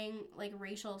muttering, like,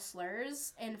 racial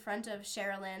slurs in front of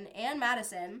Sherilyn and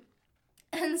Madison.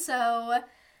 And so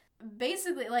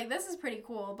basically, like, this is pretty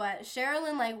cool, but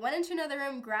Sherilyn, like, went into another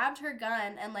room, grabbed her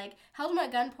gun, and, like, held him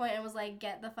at gunpoint and was like,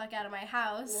 "Get the fuck out of my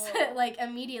house," like,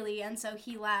 immediately, and so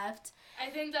he left. I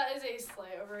think that is a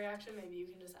slight overreaction. Maybe you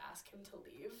can just ask him to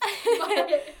leave. But,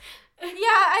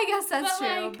 yeah, I guess that's but,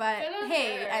 true, like, but good on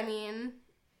hey, her. I mean,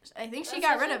 I think she That's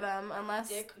got such rid a of him, unless...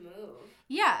 dick move.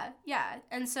 Yeah,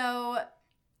 and so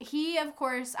he, of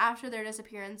course, after their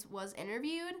disappearance, was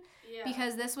interviewed, Yeah.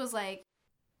 because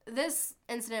this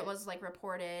incident was, like,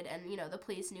 reported, and, you know, the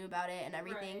police knew about it and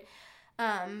everything.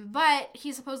 Right. But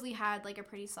he supposedly had, like, a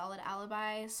pretty solid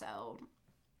alibi, so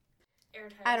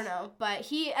Airtight. I don't know. But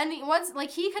he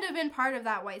could have been part of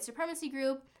that white supremacy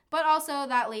group, but also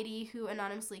that lady who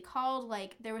anonymously called,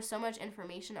 like, there was so much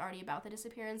information already about the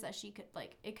disappearance that she could,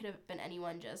 like, it could have been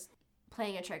anyone just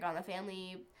playing a trick on the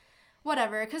family,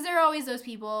 whatever, because there are always those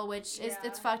people, which is,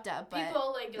 it's fucked up, but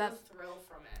people, like, get a thrill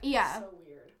from it. Yeah. It's so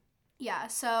weird. yeah,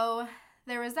 so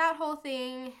there was that whole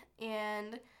thing,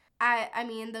 and I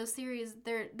mean, those theories,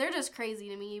 they're just crazy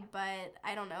to me, but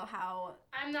I don't know how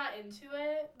I'm not into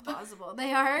it. plausible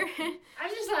they are. I'm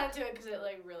just not into it because it,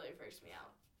 like, really freaks me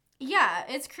out. Yeah,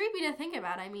 it's creepy to think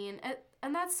about. I mean,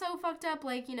 and that's so fucked up.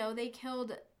 Like, you know, they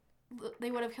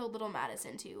would have killed little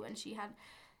Madison too, and she had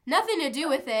nothing to do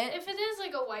with it. If it is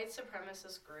like a white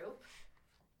supremacist group,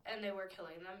 and they were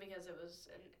killing them because it was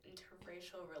an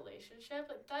interracial relationship,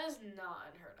 like, that is not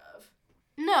unheard of.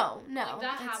 No. Like,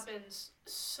 that happens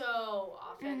so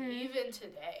often, Mhm. even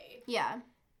today. Yeah.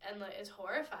 And, like, it's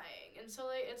horrifying. And so,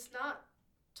 like, it's not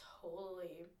out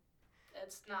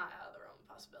of the realm of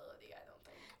possibility, I don't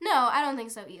think. No, I don't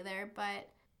think so either. But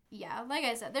yeah, like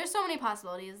I said, there's so many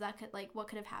possibilities that could, like, what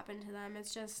could have happened to them.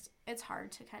 It's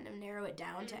hard to kind of narrow it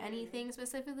down to anything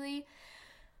specifically.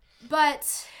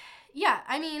 But yeah,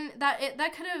 I mean,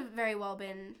 that could have very well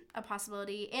been a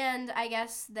possibility. And I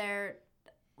guess there,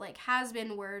 like, has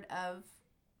been word of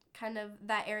kind of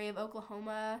that area of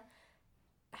Oklahoma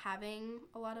having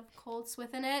a lot of cults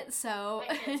within it. So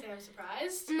I can't say I'm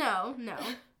surprised. No.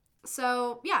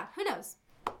 So yeah, who knows?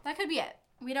 That could be it.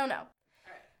 We don't know. All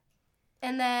right.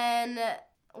 And then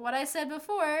what I said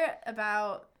before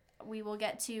about we will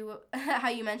get to how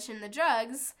you mentioned the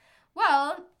drugs.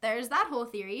 Well, there's that whole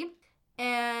theory.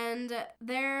 And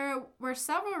there were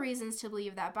several reasons to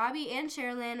believe that Bobby and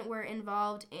Sherilyn were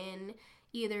involved in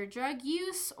either drug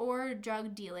use or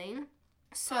drug dealing.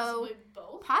 So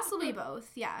Possibly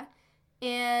both, yeah.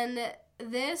 And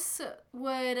this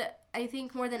would, I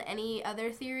think, more than any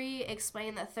other theory,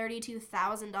 explain the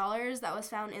 $32,000 that was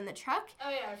found in the truck. Oh,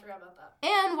 yeah, I forgot about that.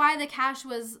 And why the cash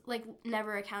was, like,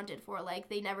 never accounted for. Like,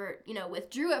 they never, you know,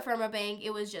 withdrew it from a bank.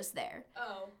 It was just there.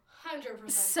 Oh, 100%.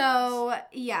 So,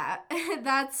 yeah,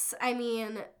 that's, I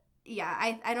mean,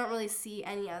 yeah, I don't really see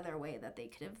any other way that they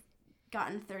could have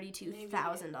gotten $32,000.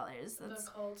 The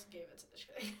Colts gave it to the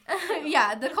shooting.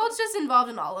 Yeah, the Colts just involved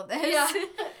in all of this. Yeah,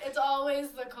 it's always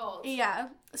the Colts. Yeah.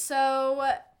 So,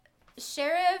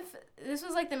 this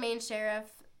was like the main sheriff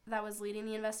that was leading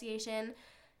the investigation.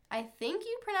 I think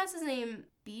you pronounce his name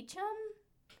Beecham?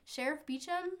 Sheriff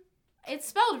Beecham? It's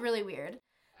spelled really weird.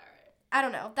 I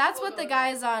don't know. That's what the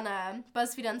guys on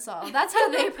BuzzFeed Unsolved, that's how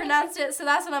they pronounced it, so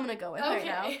that's what I'm going to go with right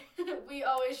now. We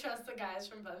always trust the guys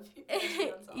from BuzzFeed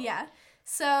Unsolved. Yeah.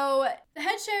 So, the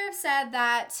head sheriff said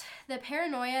that the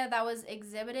paranoia that was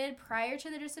exhibited prior to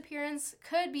the disappearance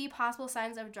could be possible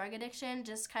signs of drug addiction,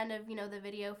 just kind of, you know, the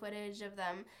video footage of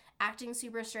them acting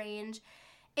super strange.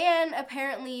 And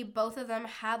apparently both of them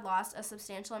had lost a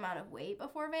substantial amount of weight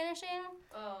before vanishing.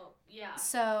 Oh, yeah.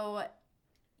 So,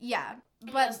 yeah.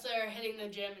 Unless they're hitting the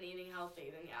gym and eating healthy,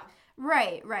 then yeah.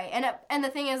 Right. And the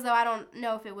thing is, though, I don't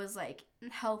know if it was, like,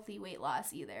 healthy weight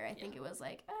loss either. I think it was,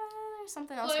 like, there's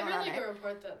something else going on there. Well, I read, like, a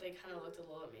report that they kind of looked a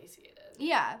little emaciated.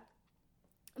 Yeah.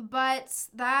 But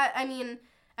that, I mean,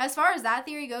 as far as that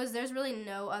theory goes, there's really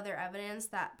no other evidence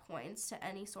that points to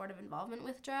any sort of involvement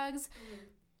with drugs.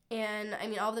 Mm-hmm. And, I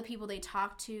mean, all the people they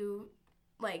talked to,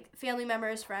 like, family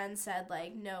members, friends, said,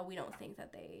 like, no, we don't think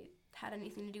that they had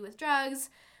anything to do with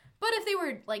drugs. But if they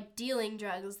were, like, dealing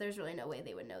drugs, there's really no way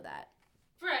they would know that.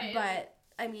 Right. But,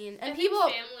 I mean, and I people...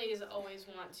 think families always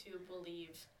want to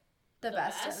believe the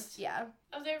best of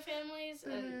their families.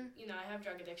 Mm-hmm. And, you know, I have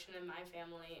drug addiction in my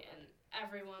family, and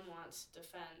everyone wants to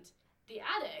defend the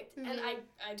addict. Mm-hmm. And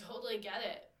I totally get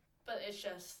it. But it's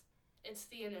just, it's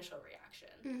the initial reaction,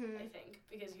 I think.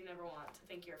 Because you never want to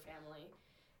think your family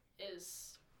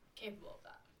is capable of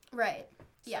that. Right.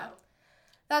 Yeah.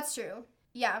 That's true.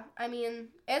 Yeah, I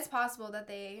mean, it's possible that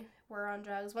they were on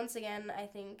drugs. Once again, I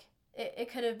think it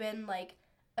could have been, like,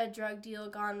 a drug deal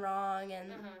gone wrong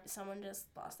and someone just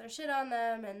lost their shit on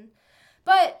them.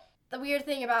 But the weird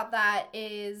thing about that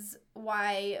is,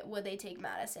 why would they take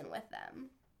Madison with them?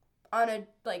 On a,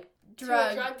 like,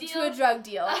 drug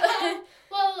deal?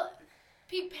 Well,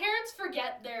 parents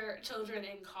forget their children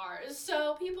in cars,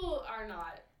 so people are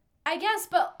not. I guess,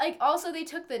 but, like, also they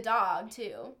took the dog,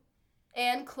 too.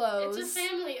 And clothes. It's a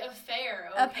family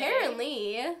affair, okay?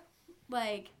 Apparently.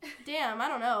 Like, damn, I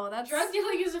don't know. That's drug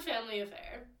dealing is a family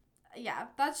affair. Yeah,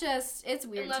 that's just, it's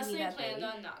weird to me that planned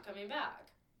on not coming back.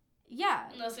 Yeah.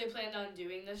 Unless they planned on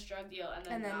doing this drug deal and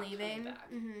then not leaving. Coming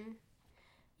back. Mm-hmm.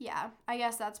 Yeah, I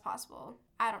guess that's possible.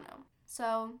 I don't know.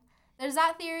 So, there's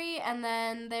that theory, and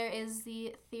then there is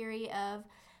the theory of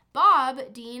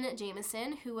Bob Dean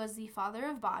Jameson, who was the father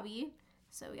of Bobby.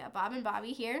 So, we got Bob and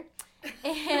Bobby here.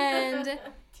 And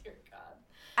dear God,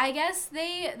 I guess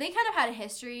they kind of had a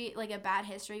history, like a bad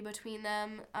history between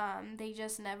them. They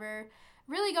just never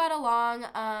really got along.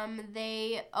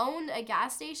 They owned a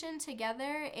gas station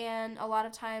together, and a lot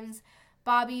of times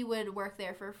Bobby would work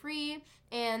there for free,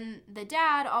 and the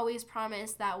dad always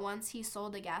promised that once he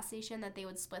sold the gas station that they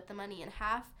would split the money in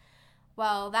half.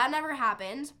 Well, that never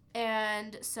happened,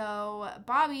 and so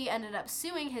Bobby ended up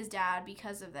suing his dad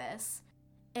because of this.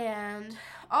 And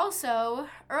also,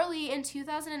 early in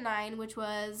 2009, which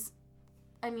was,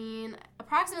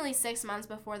 approximately 6 months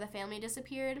before the family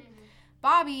disappeared,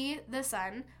 Bobby, the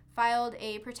son, filed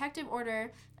a protective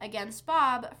order against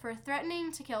Bob for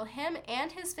threatening to kill him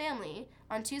and his family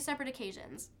on 2 separate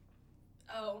occasions.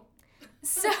 Oh.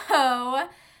 So,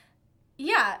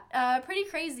 yeah, pretty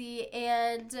crazy.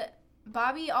 And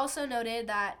Bobby also noted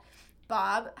that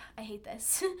Bob, I hate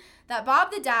this, that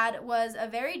Bob the dad was a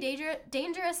very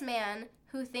dangerous man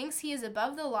who thinks he is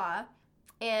above the law.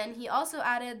 And he also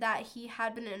added that he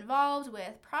had been involved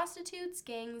with prostitutes,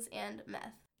 gangs, and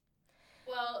meth.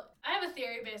 Well, I have a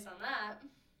theory based on that.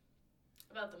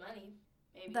 About the money.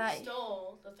 Maybe That- he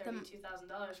stole the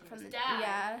 $32,000 from his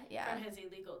dad from his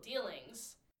illegal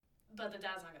dealings. But the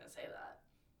dad's not going to say that.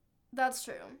 That's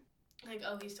true. Like,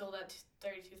 oh, he stole that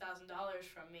 $32,000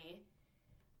 from me.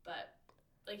 But,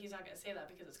 like, he's not going to say that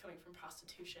because it's coming from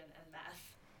prostitution and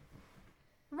meth.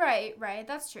 Right,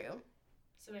 that's true.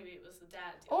 So maybe it was the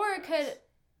dad.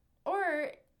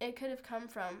 Or it could have come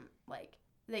from, like,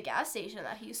 the gas station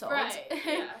that he sold. Right,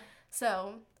 yeah.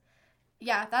 So,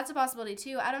 yeah, that's a possibility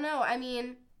too. I don't know. I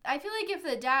mean, I feel like if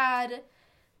the dad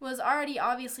was already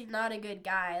obviously not a good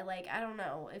guy, like, I don't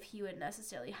know if he would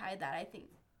necessarily hide that. I think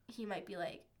he might be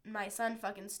like, my son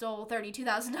fucking stole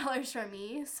 $32,000 from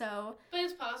me, so. But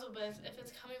it's possible, but if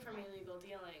it's coming from illegal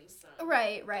dealings, then.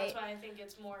 Right. That's why I think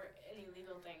it's more an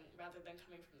illegal thing rather than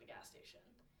coming from the gas station.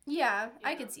 Yeah,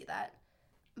 I could see that.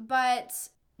 But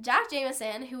Jack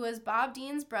Jameson, who was Bob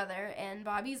Dean's brother and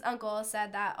Bobby's uncle,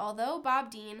 said that although Bob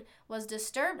Dean was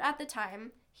disturbed at the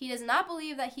time, he does not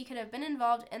believe that he could have been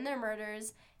involved in their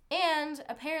murders, and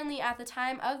apparently at the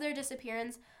time of their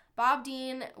disappearance, Bob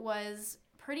Dean was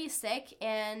pretty sick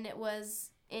and was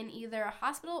in either a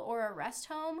hospital or a rest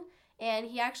home, and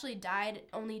he actually died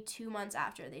only 2 months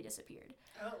after they disappeared.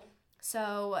 Oh.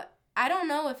 So I don't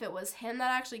know if it was him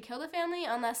that actually killed the family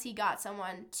unless he got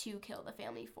someone to kill the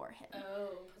family for him. Oh,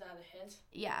 put out a hit?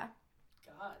 Yeah.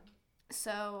 God.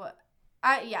 So,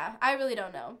 I really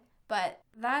don't know. But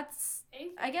that's,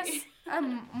 I guess, a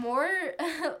more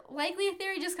likely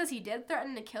theory just because he did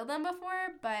threaten to kill them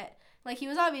before. But, like, he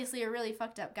was obviously a really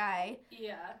fucked up guy.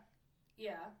 Yeah.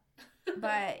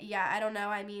 But, yeah, I don't know.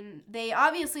 I mean, they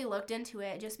obviously looked into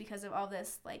it just because of all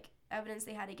this, like, evidence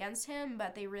they had against him,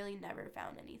 but they really never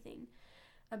found anything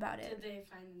about it. Did they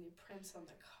find any prints on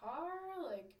the car?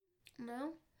 Like,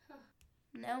 No. Huh.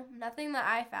 No, nothing that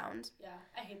I found. yeah,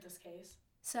 I hate this case.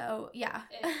 So, yeah.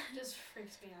 It just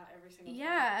freaks me out every single time.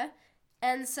 Yeah.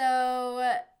 And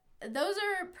so those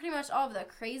are pretty much all of the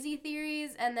crazy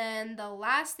theories. And then the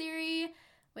last theory,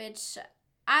 which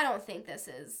I don't think this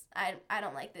is, I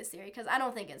don't like this theory because I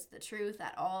don't think it's the truth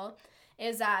at all,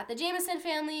 is that the Jameson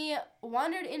family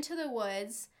wandered into the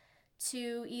woods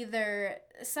to either,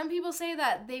 some people say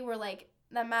that they were like,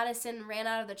 that Madison ran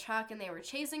out of the truck and they were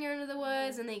chasing her into the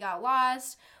woods and they got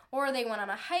lost, or they went on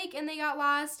a hike and they got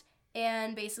lost,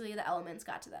 and basically the elements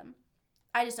got to them.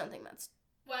 I just don't think that's...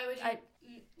 Why would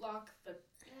you lock the... I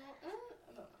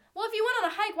don't know. Well, if you went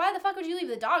on a hike, why the fuck would you leave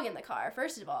the dog in the car,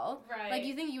 first of all? Right. Like,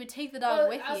 you think you would take the dog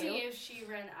with I was you. thinking if she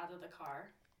ran out of the car,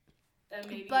 then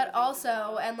maybe... But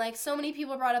also, and like so many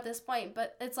people brought up this point,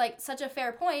 but it's like such a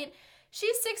fair point.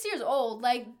 She's 6 years old.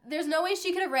 Like, there's no way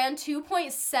she could have ran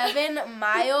 2.7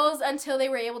 miles until they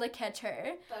were able to catch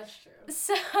her. That's true.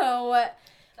 So,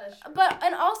 That's true. but,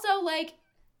 and also, like,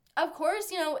 of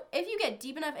course, you know, if you get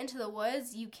deep enough into the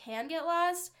woods, you can get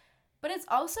lost, but it's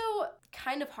also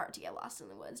kind of hard to get lost in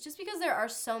the woods just because there are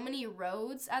so many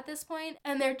roads at this point,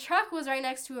 and their truck was right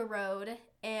next to a road,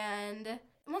 and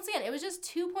once again, it was just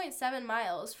 2.7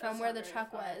 miles from That's where not the very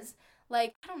truck far. was.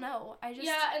 Like, I don't know.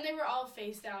 Yeah, and they were all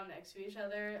face down next to each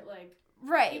other, like...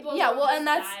 Right. People Yeah, don't well, just and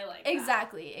that's die like that.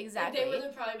 exactly. Like, they would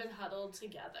have probably been huddled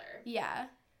together. Yeah.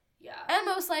 Yeah. And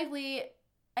most likely,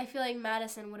 I feel like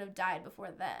Madison would have died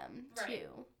before them, too.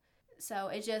 Right. So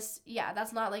it just, yeah,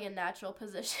 that's not like a natural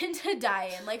position to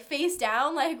die in. Like, face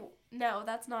down, like, no,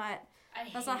 that's not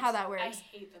not how that works.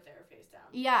 I hate that they were face down.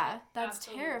 Yeah, that's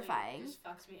Absolutely terrifying. Just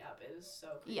fucks me up. It is so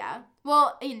creepy. Yeah.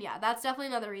 Well, and yeah, that's definitely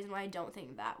another reason why I don't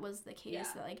think that was the case. Yeah.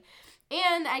 That, like,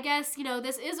 and I guess, you know,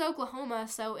 this is Oklahoma,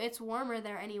 so it's warmer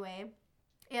there anyway.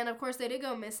 And of course, they did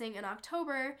go missing in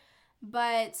October,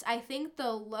 but I think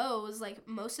the lows, like,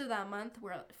 most of that month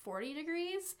were 40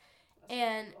 degrees. That's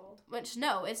And so cold. which,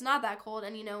 no, it's not that cold.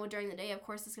 And, you know, during the day, of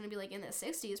course, it's going to be, like, in the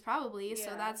 60s probably.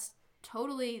 So Yeah. that's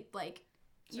totally, like,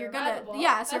 you're Survivable. going to,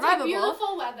 yeah, That's survivable. like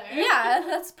beautiful weather. Yeah,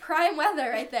 that's prime weather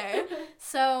right there.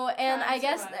 So, and Prime I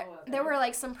guess survival weather. there were,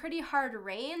 like, some pretty hard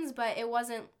rains, but it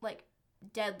wasn't, like,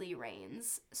 deadly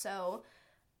rains. So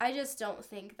I just don't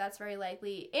think that's very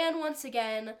likely. And once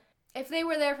again, If they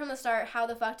were there from the start, how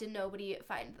the fuck did nobody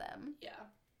find them Yeah,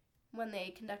 when they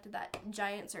conducted that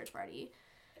giant search party?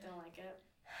 I don't like it.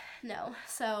 No.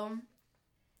 So,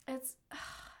 it's,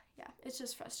 yeah, it's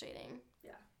just frustrating.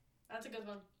 That's a good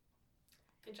one.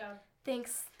 Good job.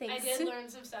 Thanks. I did learn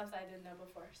some stuff that I didn't know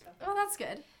before, so. Oh, that's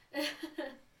good.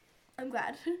 I'm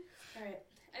glad. All right.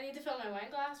 I need to fill my wine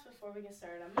glass before we get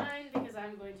started on mine because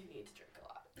I'm going to need to drink a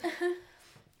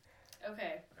lot.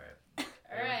 Okay.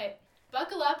 All right.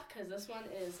 Buckle up because this one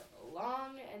is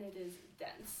long and it is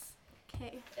dense.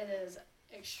 Okay. It is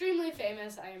extremely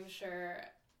famous. I am sure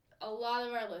a lot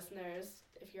of our listeners,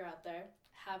 if you're out there,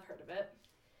 have heard of it.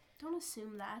 Don't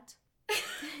assume that.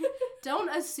 Don't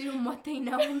assume what they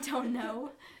know and don't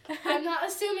know. I'm not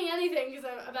assuming anything because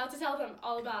I'm about to tell them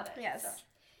all about it. Yes. So,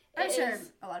 I'm it sure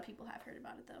is- a lot of people have heard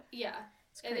about it, though. Yeah.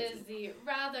 It's It crazy. is the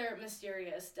rather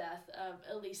mysterious death of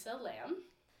Elisa Lam.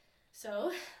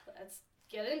 So, let's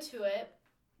get into it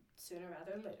sooner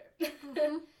rather than later.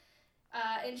 Mhm.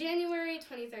 In January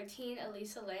 2013,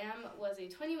 Elisa Lam was a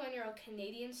 21-year-old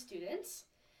Canadian student.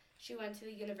 She went to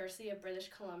the University of British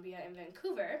Columbia in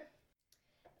Vancouver,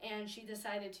 and she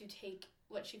decided to take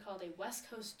what she called a West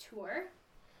Coast tour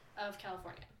of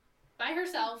California. By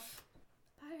herself.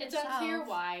 By It's herself. unclear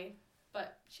why,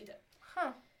 but she did.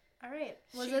 Huh. All right.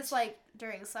 Was She- this like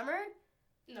during summer?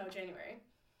 No, January.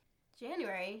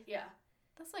 January? Yeah.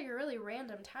 That's like a really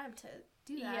random time to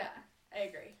do that. Yeah, I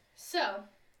agree. So,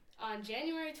 on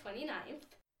January 29th,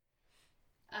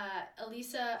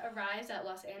 Elisa arrives at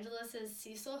Los Angeles'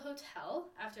 Cecil Hotel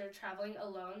after traveling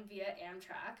alone via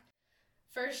Amtrak.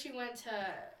 First, she went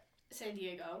to San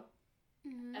Diego,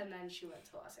 Mhm. and then she went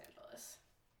to Los Angeles.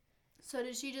 So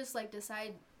did she just like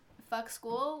decide, fuck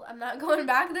school, I'm not going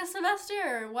back this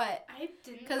semester, or what? I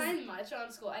didn't 'Cause- find much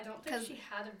on school. I don't think 'cause- she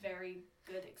had a very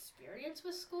good experience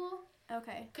with school,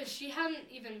 Okay. because she hadn't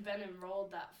even been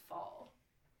enrolled that fall.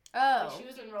 Oh. Like, she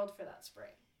was enrolled for that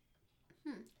spring.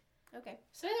 Okay.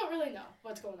 So I don't really know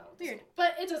what's going on with Weird. this.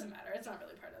 But it doesn't matter. It's not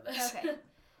really part of this. Okay.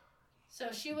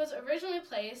 So she was originally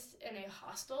placed in a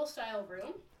hostel-style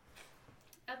room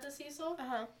at the Cecil.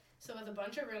 Uh-huh. So with a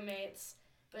bunch of roommates.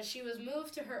 But she was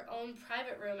moved to her own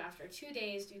private room after 2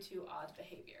 days due to odd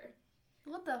behavior.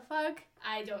 What the fuck?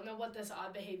 I don't know what this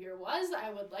odd behavior was. I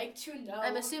would like to know.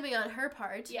 I'm assuming on her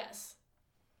part. Yes.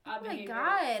 Oh Odd my behavior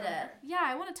god. from her. Yeah,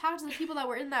 I want to talk to the people that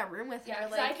were in that room with Yeah, her.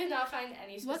 'cause I Like, could not find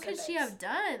any specifics. what could she have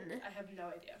done? I have no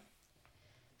idea.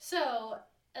 So,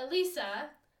 Elisa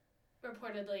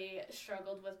reportedly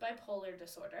struggled with bipolar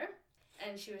disorder,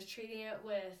 and she was treating it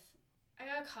with, I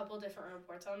got a couple different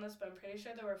reports on this, but I'm pretty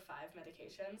sure there were 5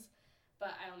 medications,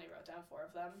 but I only wrote down 4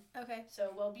 of them. Okay.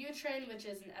 So, Wellbutrin, which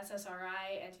is an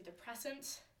SSRI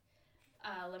antidepressant,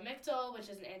 Lamictal, which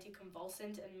is an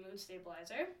anticonvulsant and mood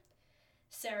stabilizer,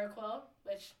 Seroquel,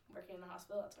 which, working in the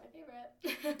hospital, that's my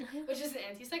favorite, which is an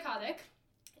antipsychotic,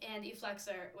 and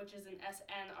Eflexor, which is an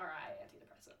SNRI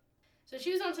antidepressant. So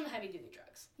she was on some heavy-duty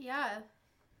drugs. Yeah.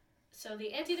 So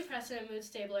the antidepressant,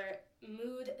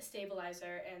 mood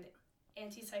stabilizer, and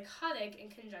antipsychotic in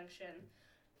conjunction,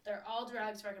 they're all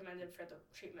drugs recommended for the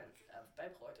treatment of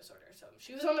bipolar disorder. So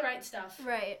she was on the right stuff,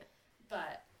 Right.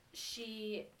 but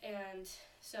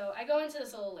so I go into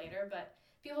this a little later, but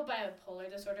people with bipolar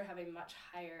disorder have a much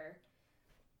higher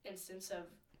instance of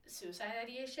suicide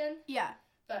ideation. Yeah.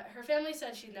 But her family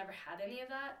said she'd never had any of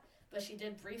that, but she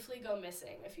did briefly go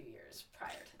missing a few years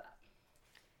prior to that.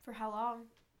 For how long?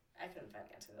 I couldn't find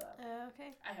the answer to that.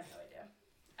 Okay. I have no idea.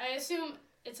 I assume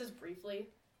it says briefly,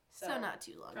 so, not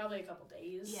too long. probably a couple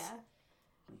days. Yeah.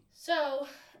 So,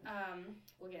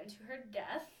 we'll get into her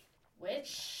death,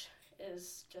 which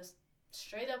is just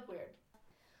straight up weird.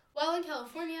 While in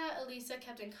California, Elisa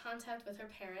kept in contact with her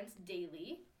parents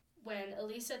daily. When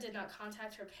Elisa did not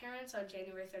contact her parents on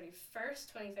January 31st,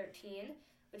 2013,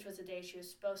 which was the day she was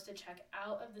supposed to check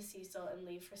out of the Cecil and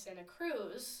leave for Santa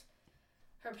Cruz,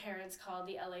 her parents called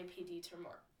the LAPD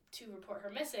to report her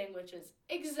missing, which is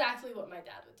exactly what my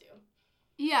dad would do.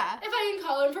 Yeah. If I didn't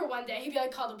call him for one day, he'd be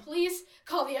like, call the police,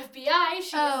 call the FBI,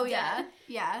 she Oh, is yeah. dead.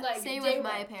 Yeah. Like, Same day with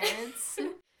my one. parents.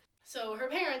 So her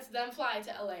parents then fly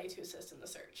to LA to assist in the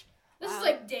search. This Wow. is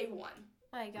like day 1,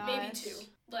 My gosh. maybe 2.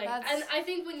 Like, That's- and I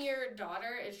think when your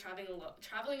daughter is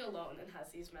traveling alone and has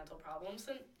these mental problems,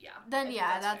 then yeah. I Then think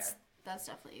yeah, fair. that's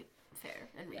definitely fair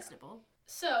and reasonable.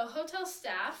 So hotel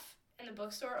staff and a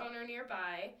bookstore owner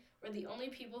nearby were the only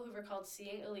people who recalled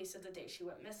seeing Elisa the day she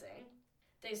went missing.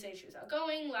 They say she was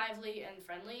outgoing, lively, and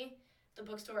friendly. The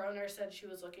bookstore owner said she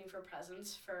was looking for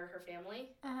presents for her family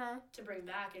Uh-huh. to bring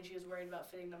back, and she was worried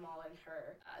about fitting them all in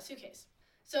her suitcase.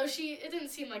 So it didn't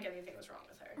seem like anything was wrong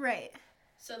with her. Right.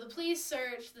 So the police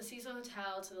searched the Cecil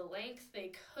Hotel to the length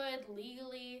they could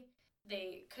legally,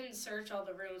 They couldn't search all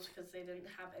the rooms because they didn't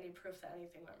have any proof that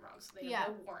anything went wrong. So they Yeah.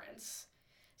 had no warrants.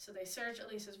 So they searched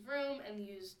Elisa's room and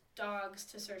used dogs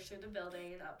to search through the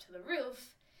building and up to the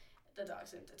roof. The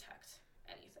dogs didn't detect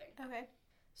anything. Okay.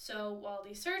 So while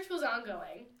the search was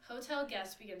ongoing, hotel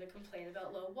guests began to complain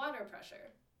about low water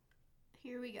pressure.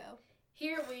 Here we go.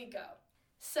 Here we go.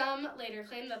 Some later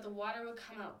claimed that the water would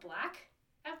come out black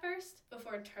at first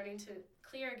before turning to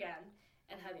clear again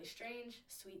and had a strange,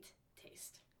 sweet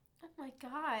taste. Oh my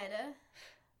god.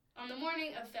 On the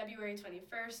morning of February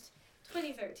 21st,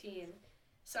 2013,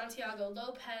 Santiago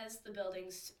Lopez, the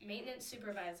building's maintenance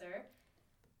supervisor,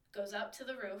 goes up to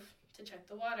the roof to check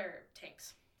the water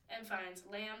tanks and finds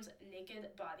Lamb's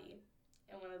naked body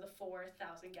in one of the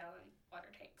 4,000-gallon water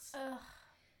tanks. Ugh.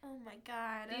 Oh my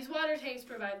god. These water tanks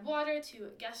provide water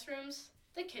to guest rooms,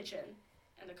 the kitchen,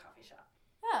 and the coffee shop.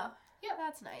 Oh. Yep.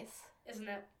 That's nice. Isn't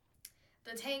it?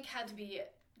 The tank had to be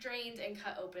drained and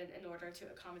cut open in order to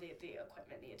accommodate the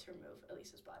equipment needed to remove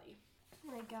Elisa's body.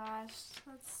 Oh my gosh.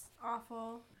 That's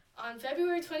awful. On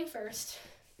February 21st,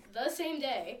 the same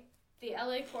day, the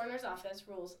LA Coroner's Office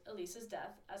rules Elisa's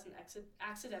death as an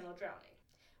accidental drowning,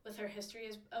 with her history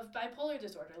of bipolar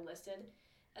disorder listed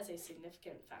as a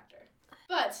significant factor.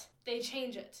 But they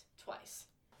change it twice.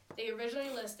 They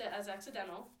originally list it as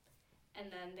accidental,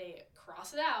 and then they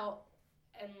cross it out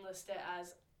and list it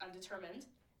as undetermined,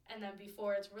 and then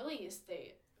before it's released,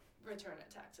 they return it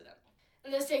to accidental.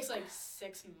 And this takes like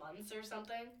 6 months or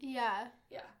something. Yeah.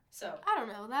 Yeah, so I don't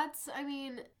know. That's, I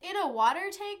mean, in a water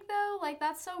tank though, like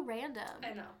that's so random.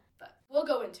 I know, but we'll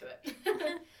go into it.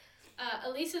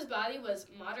 Elisa's body was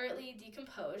moderately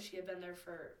decomposed. She had been there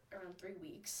for around 3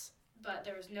 weeks, but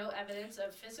there was no evidence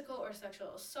of physical or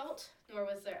sexual assault, nor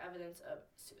was there evidence of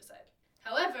suicide.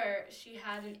 However, she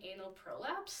had an anal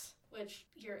prolapse, which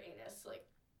your anus, like,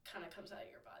 kind of comes out of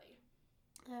your body.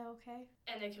 Oh, okay.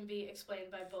 And it can be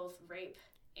explained by both rape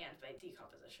and by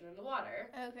decomposition in the water.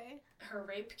 Okay. Her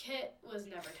rape kit was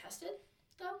never tested,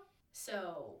 though.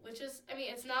 So, which is, I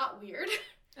mean, it's not weird.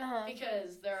 Uh-huh.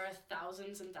 Because there are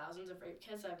thousands and thousands of rape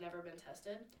kits that have never been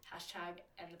tested. Hashtag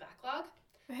end the backlog.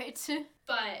 Right.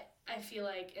 But I feel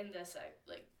like in this,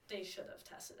 like, they should have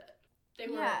tested it. They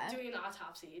were Yeah. doing an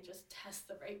autopsy, just test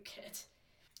the rape kit.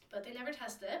 But they never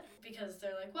tested it because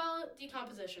they're like, well,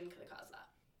 decomposition could have caused that.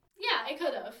 Yeah, it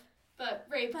could have. But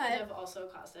rape could have also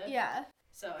caused it. Yeah.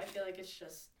 So I feel like it's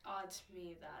just odd to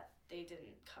me that they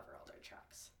didn't cover all their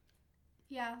tracks.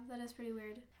 Yeah, that is pretty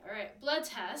weird. All right, blood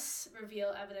tests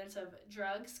reveal evidence of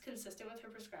drugs consistent with her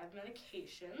prescribed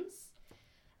medications,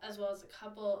 as well as a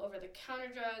couple over-the-counter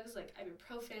drugs like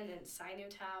ibuprofen and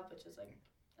Sinutab, which is like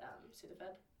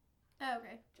Sudafed, Oh,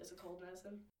 okay. just a cold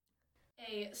medicine.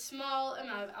 A small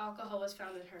amount of alcohol was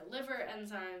found in her liver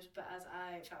enzymes, but as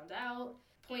I found out,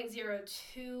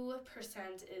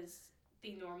 0.02% is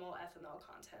the normal ethanol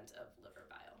content of liver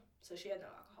bile. So she had no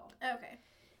alcohol. Okay.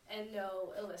 And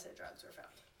no illicit drugs were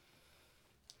found.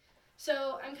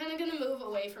 So I'm kind of going to move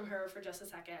away from her for just a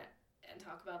second and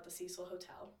talk about the Cecil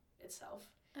Hotel itself,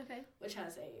 Okay. which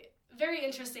has a very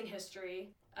interesting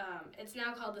history. It's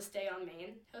now called the Stay on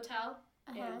Main Hotel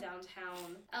in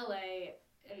downtown LA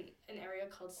in an area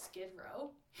called Skid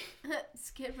Row,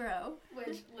 Skid Row.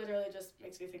 which literally just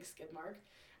makes me think Skid Mark.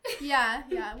 Yeah,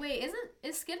 yeah. Wait,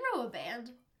 is Skid Row a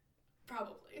band?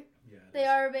 Probably. Yeah. They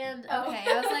are a band? Oh. Okay.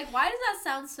 I was like, why does that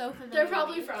sound so familiar? They're to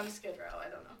probably me? from Skid Row, I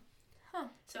don't know. Huh.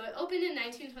 So it opened in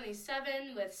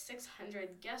 1927 with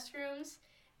 600 guest rooms,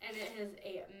 and it has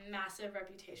a massive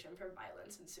reputation for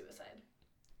violence and suicide.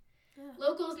 Yeah.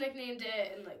 Locals nicknamed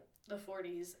it in like the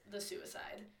 40s the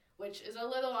Suicide, which is a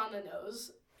little on the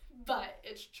nose, but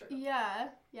it's true. Yeah,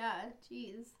 yeah.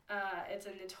 Jeez.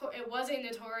 It was a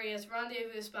notorious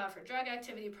rendezvous spot for drug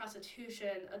activity,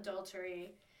 prostitution,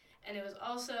 adultery, and it was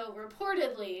also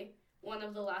reportedly one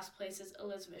of the last places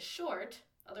Elizabeth Short,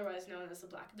 otherwise known as the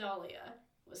Black Dahlia,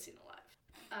 was seen alive.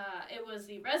 It was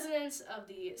the residence of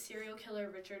the serial killer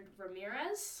Richard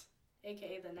Ramirez,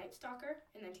 aka the Night Stalker,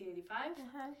 in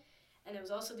 1985. And it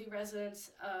was also the residence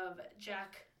of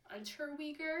Jack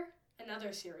Unterweger,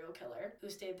 another serial killer, who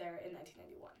stayed there in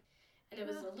 1991. And it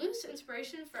was a loose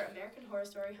inspiration for American Horror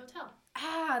Story Hotel.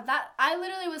 Ah, that I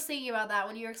literally was thinking about that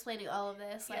when you were explaining all of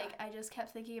this. Yeah. Like, I just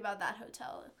kept thinking about that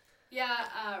hotel. Yeah,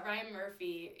 Ryan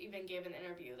Murphy even gave an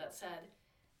interview that said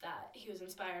that he was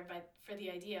inspired for the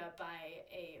idea by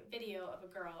a video of a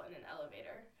girl in an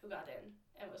elevator who got in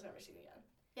and was never seen again.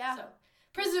 Yeah. So,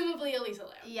 presumably Elisa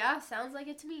Lam. Yeah, sounds like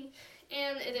it to me.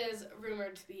 And it is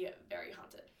rumored to be very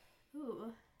haunted.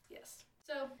 Ooh. Yes.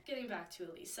 So, getting back to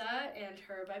Elisa and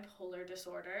her bipolar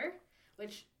disorder,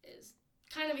 which is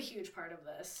kind of a huge part of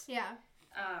this. Yeah.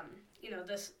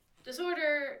 This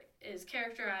disorder is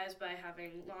characterized by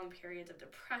having long periods of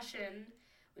depression,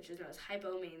 which is known as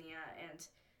hypomania, and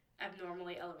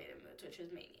abnormally elevated moods, which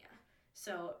is mania.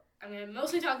 So I'm going to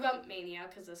mostly talk about mania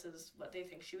because this is what they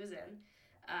think she was in.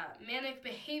 Manic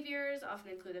behaviors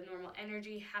often include abnormal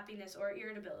energy, happiness, or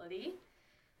irritability.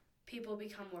 People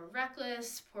become more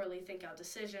reckless, poorly think out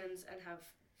decisions, and have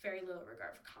very little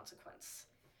regard for consequence.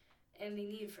 And the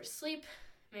need for sleep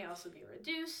may also be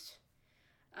reduced.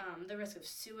 The risk of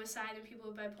suicide in people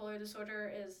with bipolar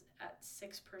disorder is at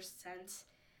 6%.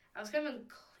 I was kind of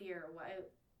unclear why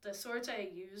the sorts I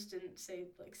used didn't say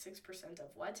like 6%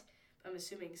 of what, but I'm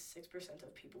assuming 6%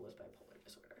 of people with bipolar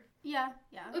disorder. Yeah.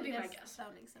 Would be my guess.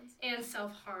 That makes sense. And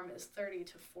self-harm is 30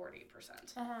 to 40%,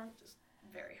 which is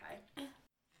very high.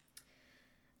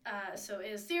 So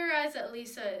it is theorized that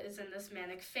Lisa is in this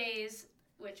manic phase,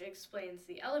 which explains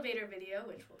the elevator video,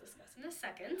 which we'll discuss in a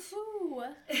second. Ooh.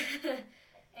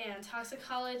 And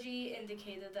toxicology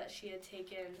indicated that she had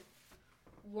taken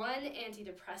one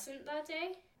antidepressant that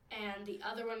day and the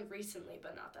other one recently,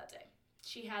 but not that day.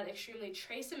 She had extremely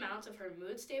trace amounts of her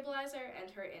mood stabilizer and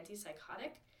her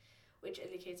antipsychotic, which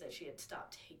indicates that she had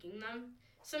stopped taking them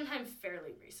sometime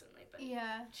fairly recently, but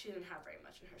she didn't have very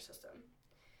much in her system.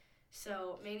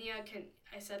 So mania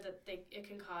I said that it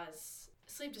can cause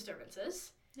sleep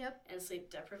disturbances. Yep. And sleep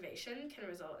deprivation can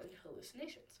result in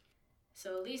hallucinations.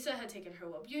 So Lisa had taken her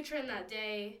Wellbutrin that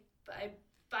day, but a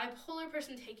bipolar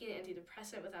person taking an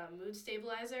antidepressant without a mood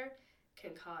stabilizer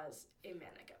can cause a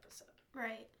manic episode.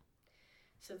 Right.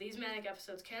 So these manic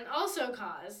episodes can also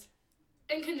cause,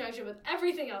 in conjunction with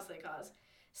everything else they cause,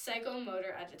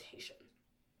 psychomotor agitation.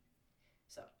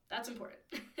 So that's important.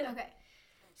 Okay.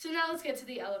 So now let's get to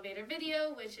the elevator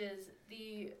video, which is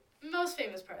the most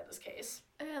famous part of this case.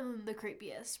 The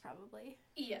creepiest, probably.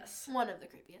 Yes. One of the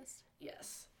creepiest.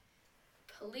 Yes.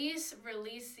 Police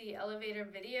released the elevator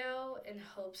video in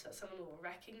hopes that someone will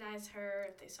recognize her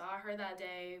if they saw her that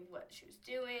day, what she was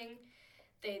doing.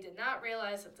 They did not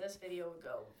realize that this video would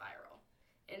go viral.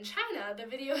 In China, the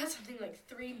video has something like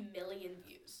 3 million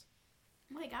views.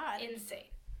 Oh my god. Insane.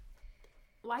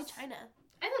 Why China?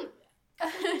 I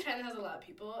think China has a lot of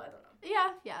people. I don't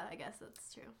know. Yeah, I guess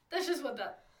that's true. That's just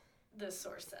what this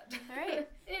source said. All right.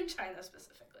 In China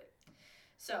specifically.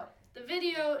 So, the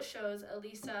video shows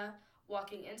Elisa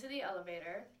walking into the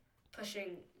elevator,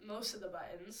 pushing most of the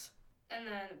buttons, and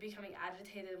then becoming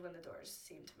agitated when the doors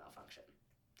seem to malfunction.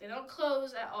 They don't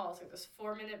close at all through this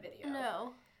 4-minute video.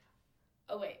 No.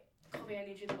 Oh, wait. Colby, I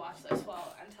need you to watch this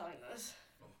while I'm telling this.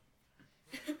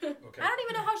 Okay. I don't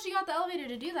even know how she got the elevator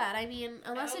to do that. I mean,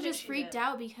 unless it just freaked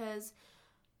out because,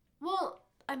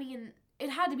 it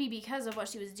had to be because of what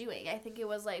she was doing. I think it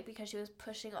was, because she was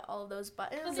pushing all of those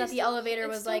buttons that the elevator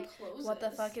was like, closes. What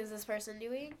the fuck is this person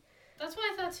doing? That's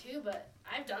what I thought, too, but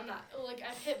I've done that.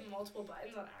 I've hit multiple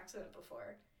buttons on accident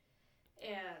before,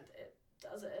 and it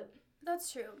does it.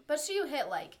 That's true. But she hit,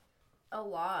 a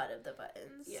lot of the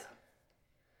buttons. Yeah.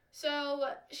 So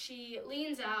she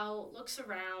leans out, looks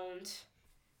around,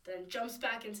 then jumps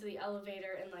back into the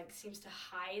elevator and, seems to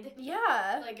hide.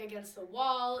 Yeah. Against the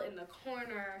wall, in the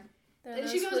corner. Then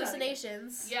she goes out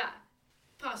hallucinations. Yeah.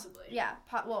 Possibly. Yeah.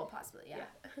 Possibly, yeah.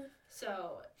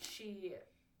 So she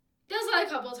does that a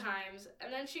couple times,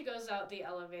 and then she goes out the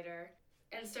elevator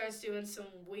and starts doing some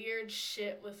weird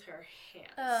shit with her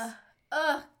hands.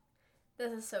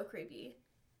 This is so creepy.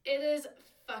 It is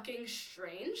fucking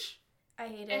strange. I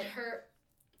hate And it.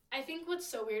 I think what's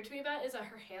so weird to me about it is that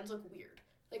her hands look weird.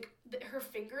 Her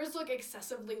fingers look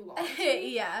excessively long to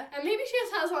me. Yeah. And maybe she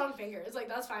just has long fingers.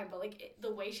 That's fine. But,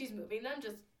 the way she's moving them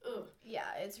just, ugh.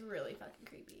 Yeah, it's really fucking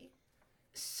creepy.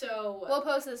 So... We'll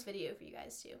post this video for you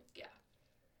guys, too. Yeah.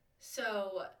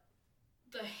 So,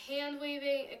 the hand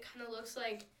waving, it kind of looks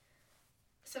like...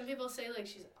 Some people say,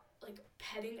 she's,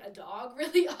 petting a dog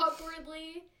really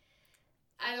awkwardly.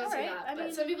 I don't see that.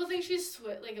 But some people think she's...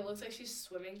 it looks like she's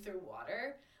swimming through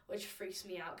water, which freaks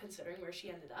me out considering where she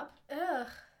ended up. Ugh.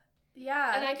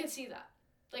 Yeah. And I could see that.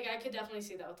 I could definitely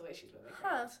see that with the way she's moving.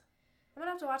 Huh. I'm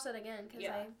gonna have to watch that again, because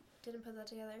Yeah. I didn't put that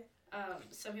together.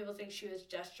 Some people think she was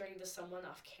gesturing to someone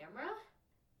off camera.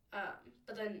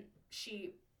 But then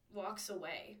she walks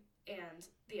away, and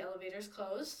the elevator's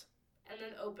closed, and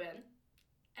then open,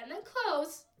 and then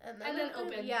close, and then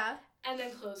open. Yeah. And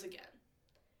then close again.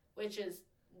 Which is...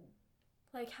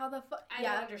 how the fuck? I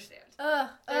don't understand.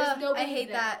 There's nobody I hate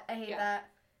there. that. I hate that.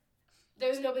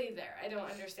 There's nobody there. I don't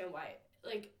understand why.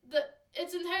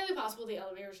 It's entirely possible the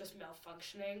elevator was just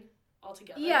malfunctioning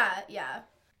altogether. Yeah.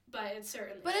 But it's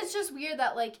certainly... But it's just weird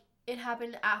that, it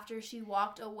happened after she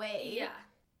walked away.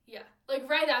 Yeah.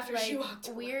 Right after she walked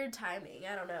away. Weird timing.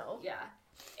 I don't know. Yeah.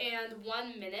 And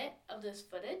 1 minute of this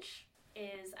footage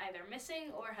is either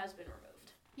missing or has been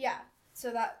removed. Yeah.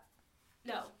 So that.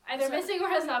 No, either missing or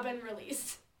has not been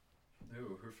released.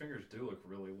 Ooh, her fingers do look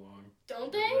really long.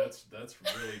 Don't they? That's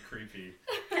really creepy.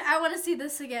 I want to see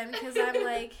this again because I'm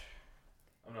like.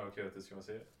 I'm not okay with this. You want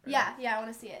to see it? Right Yeah, I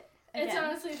want to see it. Again. It's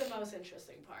honestly the most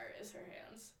interesting part is her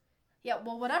hands. Yeah,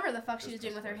 well, whatever the fuck she was Just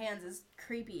doing with her this way. hands is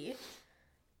creepy.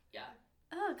 Yeah.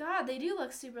 Oh god, they do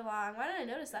look super long. Why didn't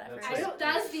I notice that at That's first? like-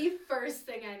 That's the first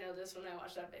thing I noticed when I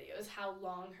watched that video is how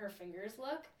long her fingers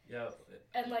look. Yeah,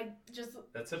 And like just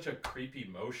that's such a creepy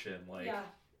motion. Like, yeah.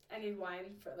 I need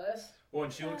wine for this. well,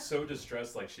 and she looks so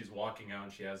distressed, like she's walking out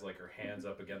and she has like her hands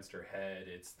up against her head.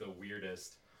 It's the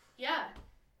weirdest. Yeah.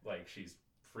 Like she's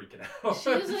freaking out. She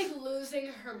was like losing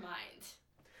her mind.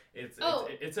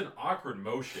 It's an awkward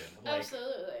motion. Like,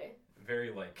 Absolutely.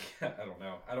 very like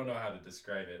I don't know how to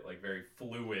describe it. Like very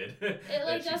fluid. It that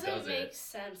like she doesn't does make it.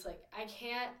 sense. Like I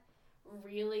can't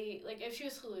really like if she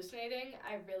was hallucinating,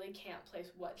 I really can't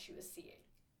place what she was seeing.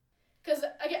 Because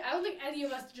again, I don't think any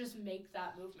of us just make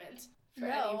that movement for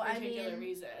No, I any particular mean-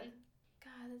 reason.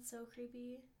 God, that's so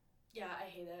creepy. Yeah, I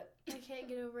hate it. I can't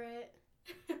get over it.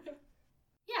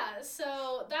 Yeah,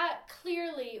 so that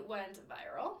clearly went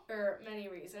viral for many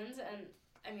reasons, and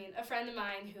I mean, a friend of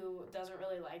mine who doesn't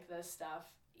really like this stuff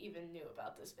even knew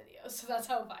about this video, so that's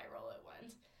how viral it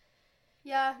went.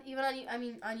 Yeah, even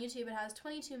on YouTube it has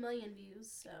 22 million views,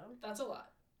 so That's a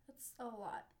lot. that's a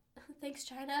lot. Thanks,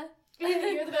 China.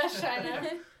 You're the best, China.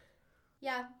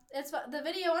 Yeah, it's the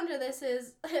video under this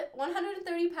is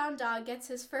 130-pound dog gets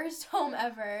his first home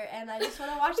ever, and I just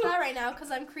want to watch that right now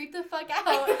because I'm creeped the fuck out,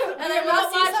 and I We're want not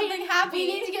to see watching- something happy. We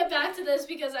need to get back to this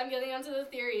because I'm getting onto the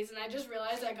theories, and I just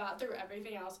realized I got through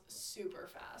everything else super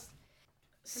fast.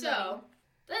 So,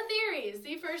 the theories.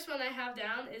 The first one I have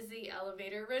down is the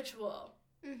elevator ritual.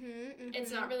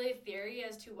 It's not really a theory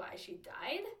as to why she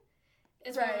died.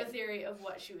 It's more of Right. a theory of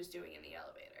what she was doing in the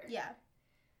elevator. Yeah.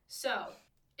 So,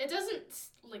 it doesn't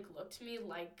like look to me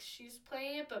like she's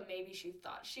playing it, but maybe she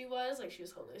thought she was, like she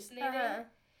was hallucinating. Uh-huh.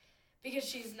 Because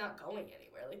she's not going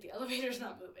anywhere. Like the elevator's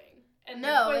not moving. And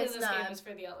No, the point it's of this not. game is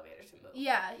for the elevator to move.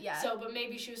 Yeah. So, but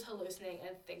maybe she was hallucinating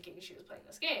and thinking she was playing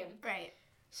this game. Right.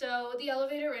 So, the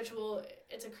elevator ritual,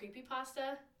 it's a creepypasta.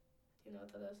 Do you know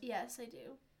what that is? Yes, I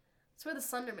do. It's where the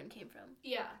Slenderman came from.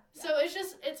 Yeah. So,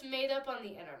 it's made up on the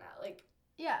internet. Like,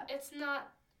 Yeah. it's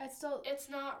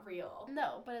not real.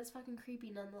 No, but it's fucking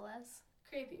creepy nonetheless.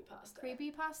 Creepypasta.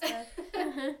 Creepy pasta.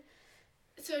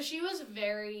 So, she was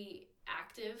very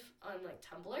active on, like,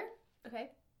 Tumblr. Okay.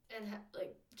 And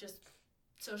like just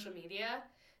social media,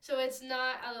 so it's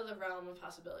not out of the realm of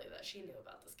possibility that she knew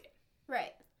about this game.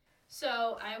 Right.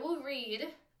 So I will read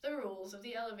the rules of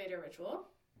the elevator ritual.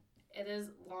 It is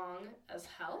long as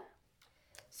hell,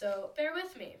 so bear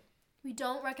with me. We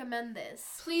don't recommend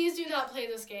this. Please do not play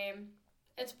this game.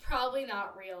 It's probably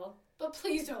not real, but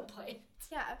please don't play it.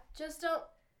 Yeah, just don't.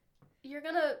 You're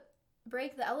gonna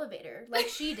break the elevator like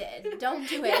she did. Don't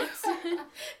do it.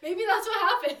 Maybe that's what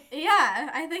happened. Yeah,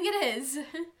 I think it is.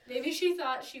 Maybe she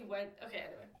thought she went. Okay,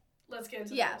 anyway, let's get into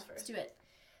the Yeah, rules let's first. do it.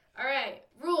 All right,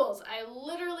 rules. I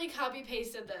literally copy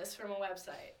pasted this from a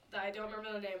website that I don't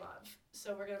remember the name of,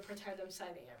 so we're gonna pretend I'm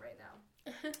citing it right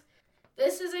now.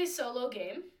 This is a solo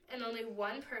game, and only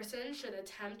one person should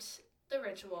attempt the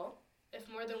ritual. If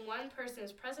more than one person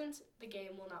is present, the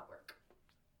game will not work.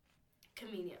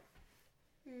 Convenient.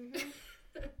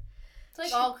 It's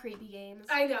like all creepy games.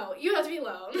 I know, you have to be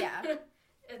alone. Yeah.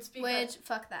 It's because, Which,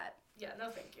 fuck that. yeah, no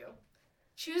thank you.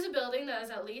 Choose a building that is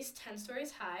at least 10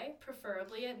 stories high,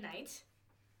 preferably at night.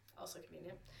 Also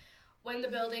convenient. When the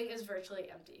building is virtually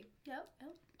empty. Yep.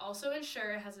 Also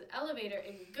ensure it has an elevator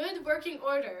in good working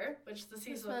order, which the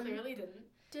Cecil one- clearly didn't.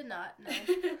 Did not, no.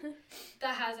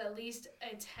 That has at least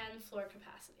a 10-floor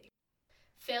capacity.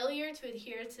 Failure to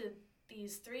adhere to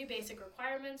these 3 basic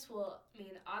requirements will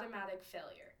mean automatic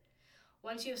failure.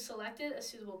 Once you have selected a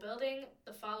suitable building,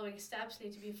 the following steps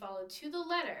need to be followed to the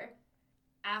letter.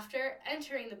 After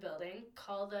entering the building,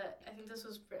 call the, I think this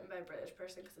was written by a British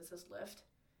person because it says lift.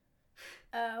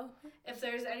 Oh. If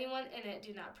there's anyone in it,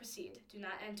 do not proceed. Do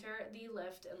not enter the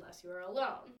lift unless you are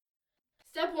alone.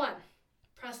 Step 1.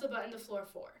 Press the button to floor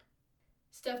 4.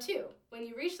 Step 2. When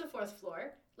you reach the 4th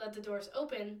floor, let the doors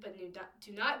open, but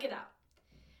do not get out.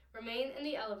 Remain in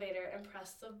the elevator and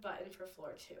press the button for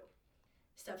floor 2.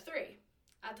 Step 3.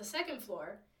 At the 2nd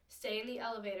floor, stay in the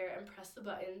elevator and press the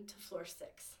button to floor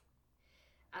 6.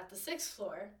 At the 6th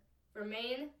floor,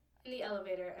 remain in the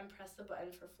elevator and press the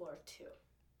button for floor 2.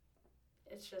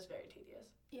 It's just very tedious.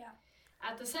 Yeah.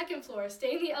 At the 2nd floor,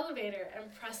 stay in the elevator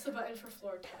and press the button for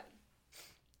floor 10.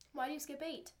 Why do you skip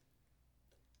 8?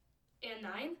 And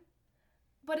 9?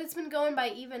 But it's been going by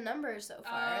even numbers so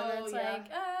far, and Oh, it's yeah.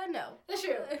 like, no. That's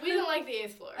true. We don't like the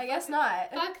 8th floor. I guess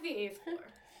not. Fuck the 8th floor.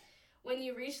 When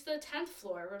you reach the 10th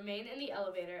floor, remain in the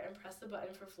elevator and press the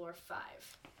button for floor 5.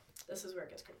 This is where it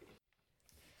gets creepy.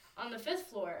 On the 5th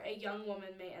floor, a young woman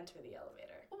may enter the elevator.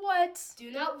 What?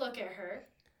 Do not look at her.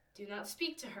 Do not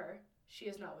speak to her. She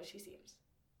is not what she seems.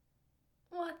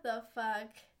 What the fuck?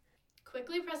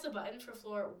 Quickly press the button for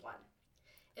floor 1.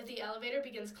 If the elevator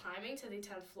begins climbing to the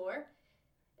 10th floor,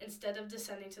 instead of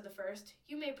descending to the 1st,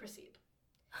 you may proceed.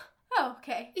 Oh,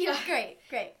 okay. Yeah.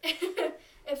 Great.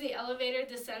 If the elevator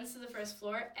descends to the 1st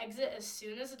floor, exit as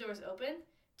soon as the doors open.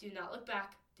 Do not look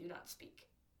back. Do not speak.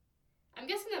 I'm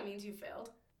guessing that means you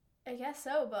failed. I guess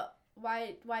so, but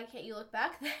why can't you look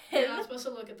back then? You're not supposed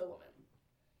to look at the woman.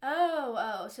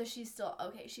 Oh, so she's still,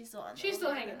 okay, she's still on the She's still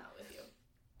elevator. hanging out with you.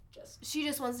 She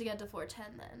just wants to get to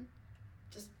 410 then.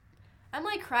 Just- I'm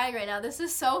like crying right now. This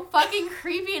is so fucking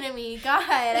creepy to me. God,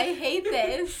 I hate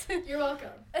this. You're welcome.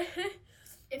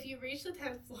 If you reach the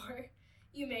 10th floor,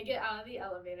 you may get out of the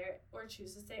elevator or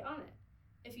choose to stay on it.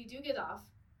 If you do get off,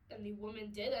 and the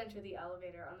woman did enter the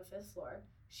elevator on the 5th floor,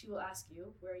 she will ask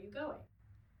you, where are you going?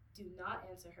 Do not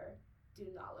answer her. Do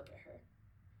not look at her.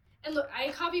 And look,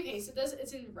 I copy-pasted this.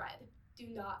 It's in red. Do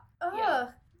not. Ugh. Yeah.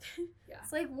 Yeah.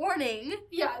 It's like warning.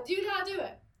 Yeah, do not do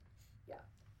it. Yeah.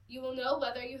 You will know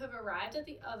whether you have arrived at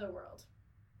the other world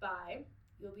by,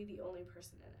 you'll be the only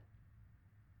person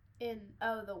in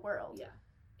it. The world. Yeah.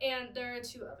 And there are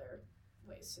 2 other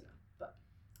ways to know, but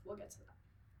we'll get to that.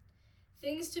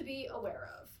 Things to be aware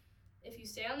of. If you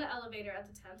stay on the elevator at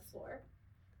the 10th floor,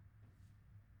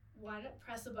 1,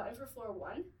 press the button for floor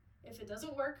 1. If it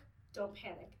doesn't work, don't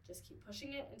panic. Just keep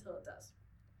pushing it until it does.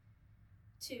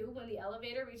 2, when the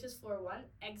elevator reaches floor 1,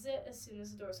 exit as soon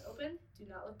as the doors open. Do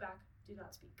not look back. Do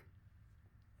not speak.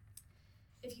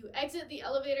 If you exit the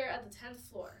elevator at the 10th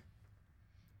floor,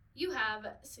 you have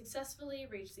successfully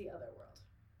reached the other world.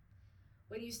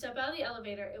 When you step out of the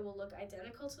elevator, it will look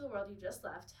identical to the world you just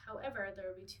left. However, there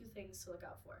will be 2 things to look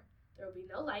out for. There will be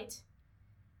no light.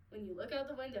 When you look out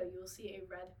the window, you will see a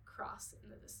red cross in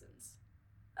the distance.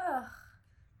 Ugh.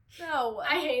 No.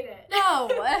 I hate it. No.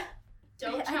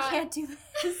 Don't try. I can't do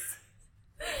this.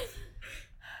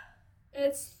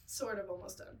 It's sort of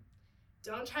almost done.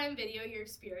 Don't try and video your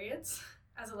experience,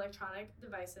 as electronic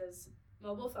devices,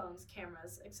 mobile phones,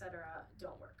 cameras, etc.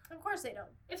 don't work. Of course they don't.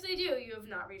 If they do, you have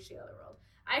not reached the other world.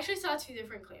 I actually saw 2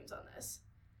 different claims on this.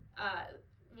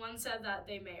 One said that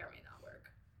they may or may not work.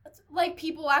 It's like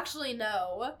people actually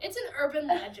know. It's an urban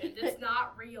legend. It's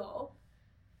not real.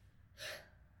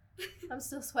 I'm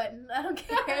still sweating. I don't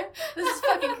care. This is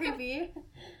fucking creepy.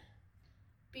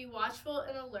 Be watchful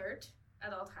and alert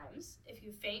at all times. If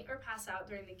you faint or pass out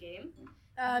during the game,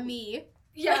 Me.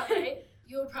 yeah, right,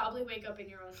 you will probably wake up in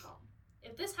your own home.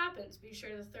 If this happens, be sure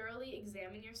to thoroughly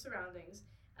examine your surroundings,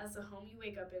 as the home you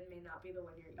wake up in may not be the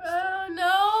one you're used to. Oh,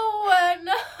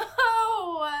 no.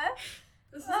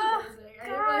 This is Oh, amazing. I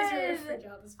didn't realize you were going to God. freak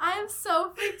out this I'm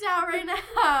so freaked out right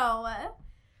now.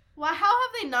 Well, how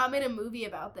have they not made a movie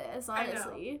about this, I know.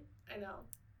 honestly? I know.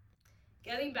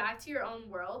 Getting back to your own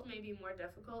world may be more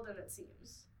difficult than it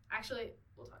seems. Actually,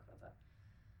 we'll talk about that.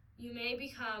 You may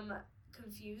become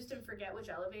confused and forget which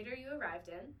elevator you arrived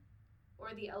in,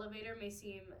 or the elevator may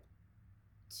seem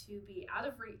to be out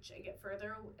of reach and get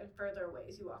further and further away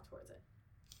as you walk towards it.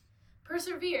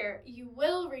 Persevere, you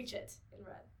will reach it in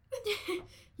red.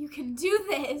 You can do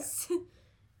this.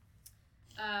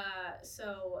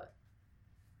 So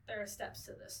there are steps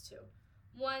to this too.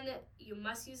 1, you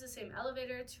must use the same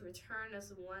elevator to return as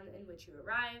the one in which you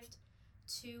arrived.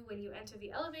 2, when you enter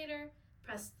the elevator,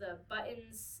 press the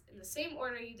buttons in the same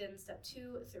order you did in step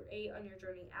 2 through 8 on your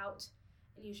journey out,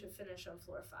 and you should finish on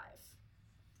floor 5,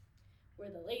 where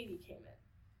the lady came in.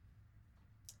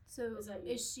 So Is that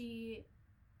you? is she...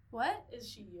 What? Is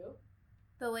she you?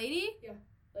 The lady?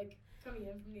 Like, coming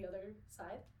in from the other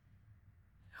side?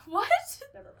 What?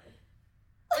 Never mind.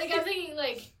 Like, I'm thinking,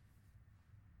 like,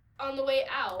 on the way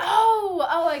out. Oh,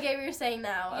 I get what you're saying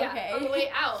now. Yeah, Okay. on the way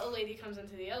out, a lady comes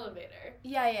into the elevator.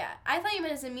 Yeah. I thought you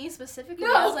meant as in me specifically.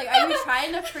 No. I was like, are you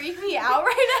trying to freak me out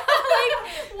right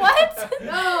now? Like, what?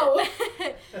 No.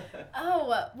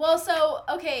 Oh, well, so,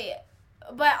 okay.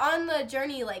 But on the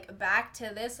journey, like, back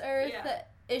to this earth,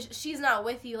 Yeah. she's not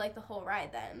with you, like, the whole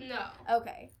ride then? No.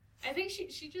 Okay. I think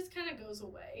she just kind of goes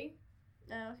away.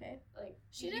 Oh, okay. Like,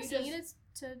 She you just needed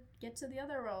to get to the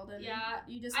other world, and Yeah.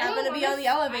 you just I don't happen to be wanna on the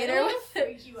I elevator don't with want to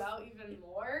freak you out even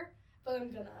more, but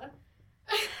I'm gonna.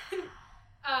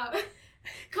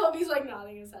 Colby's like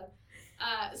nodding his head.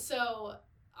 So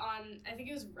on, I think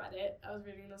it was Reddit, I was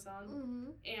reading this on,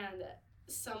 Mm-hmm. and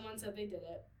someone said they did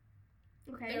it,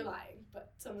 Okay. They're lying,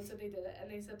 but someone said they did it, and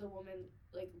they said the woman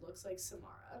like looks like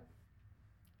Samara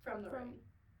from The Ring.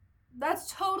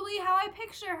 That's totally how I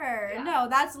picture her. Yeah. No,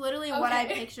 that's literally what I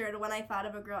Okay. pictured when I thought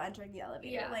of a girl entering the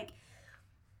elevator. Yeah. Like,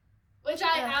 Which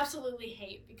I Ugh. absolutely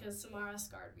hate because Samara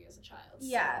scarred me as a child. so-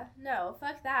 yeah, no,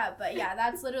 fuck that. But yeah,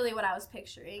 that's literally what I was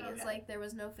picturing. It's Okay. like there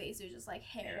was no face, it was just like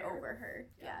hair Hair. over her.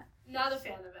 Yeah. Not a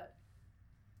fan of it.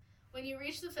 When you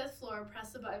reach the 5th floor,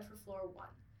 press the button for floor 1.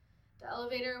 The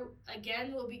elevator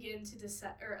again will begin to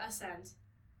ascend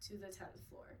to the 10th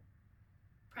floor.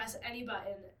 Press any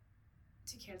button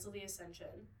to cancel the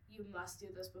ascension. You must do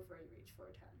this before you reach floor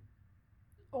 10.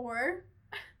 Or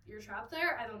You're trapped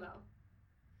there? I don't know.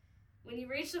 When you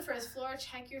reach the 1st floor,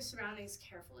 check your surroundings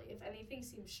carefully. If anything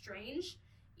seems strange,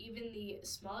 even the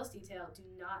smallest detail, do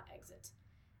not exit.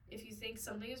 If you think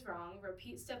something is wrong,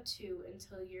 repeat step 2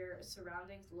 until your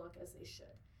surroundings look as they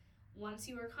should. Once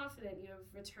you are confident you have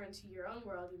returned to your own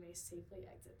world, you may safely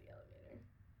exit the elevator.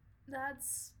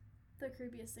 that's the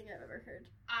creepiest thing I've ever heard.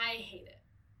 I hate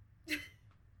it.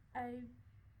 I'm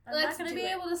Let's not gonna do be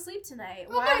it. able to sleep tonight.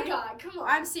 Oh my god, come on.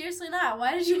 I'm seriously not.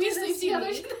 Why did Should you we do sleep this to together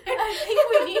me? tonight? I think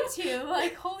we need to.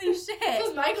 Like, holy shit.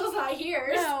 Because Michael's not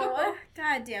here. No, so-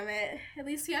 god damn it. At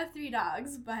least we have 3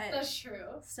 dogs, but That's true.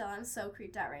 still, I'm so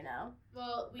creeped out right now.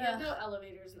 Well, we have Ugh. no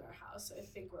elevators in our house, so I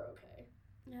think we're okay.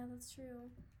 Yeah, that's true.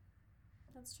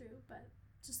 That's true, but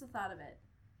just the thought of it.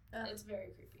 Ugh. It's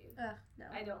very creepy. Ugh, no.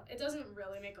 It doesn't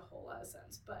really make a whole lot of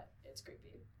sense, but it's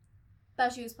creepy.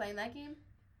 Thought she was playing that game?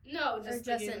 No, Or just,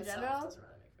 just the game in itself general? doesn't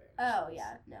really make very much Oh, sense.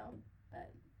 yeah, no.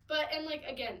 But, and like,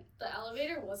 again, the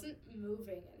elevator wasn't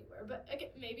moving anywhere, but again,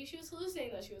 maybe she was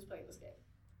hallucinating that she was playing this game.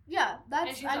 Yeah, And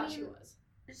that's, she I thought mean, she was.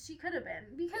 she could have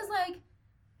been. Because, like,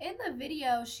 in the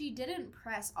video, she didn't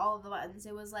press all of the buttons.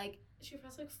 It was, like, She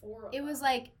pressed like 4 of it was them.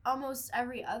 like almost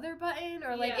every other button,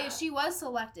 or like Yeah. she was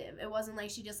selective. It wasn't like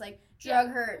she just like drug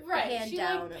her Right, hand she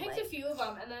down like and picked like a few of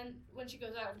them, and then when she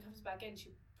goes out and comes back in,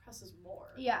 she presses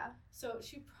more. yeah. So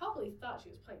she probably thought she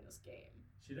was playing this game.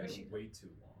 She Or didn't she- wait too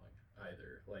long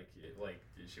either. Like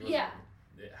she wasn't. Yeah.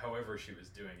 However she was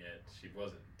doing it, she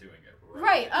wasn't doing it right.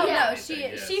 Right. Oh Yeah. no, she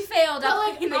Yes. she failed But, at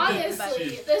like, playing the game, but honestly,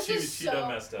 She, this she, is she so-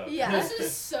 done messed up. Yeah. This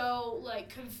is so like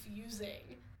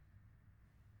confusing.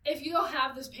 If you don't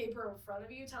have this paper in front of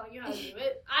you telling you how to do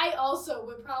it, I also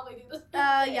would probably do this.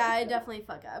 yeah, I definitely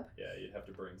fuck up. Yeah, you'd have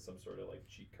to bring some sort of like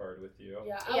cheat card with you.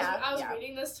 Yeah, Yeah, I was yeah.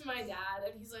 reading this to my dad,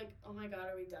 and he's like, "Oh my god,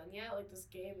 are we done yet? Like this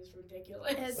game is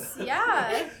ridiculous." It's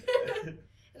yeah,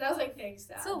 And I was like, "Thanks,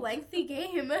 Dad, it's a lengthy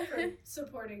game. for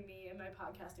supporting me in my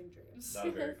podcasting dreams." Not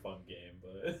a very fun game,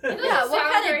 but It Yeah, doesn't what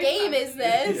sound kind of very game fun is to me.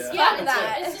 this? Yeah. Fuck Yeah,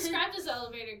 that. it's described as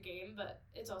elevator game, but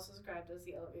it's also described as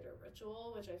the elevator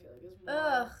ritual, which I feel like is more.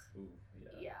 Ugh, Ooh, yeah.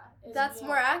 Yeah, it's that's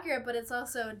more accurate, but it's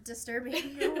also disturbing.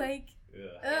 like,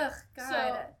 Yeah. ugh, God.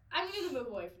 So I'm gonna move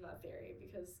away from that theory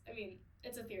because I mean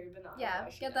it's a theory, but not. yeah, why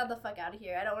she get died. that the fuck out of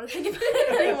here. I don't want to think about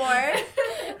it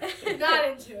anymore. Not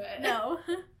into it. No.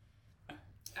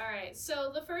 All right.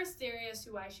 So the first theory as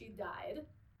to why she died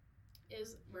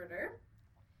is murder.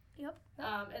 Yep.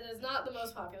 It is not the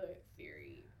most popular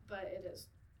theory, but it is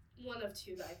one of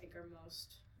 2 that I think are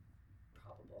most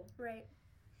probable. Right.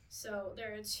 So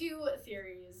there are 2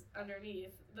 theories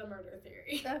underneath the murder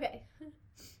theory. Okay.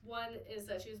 One is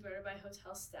that she was murdered by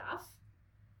hotel staff,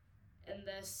 and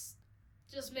this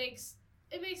just makes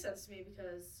sense to me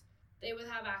because they would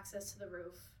have access to the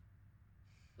roof,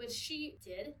 which she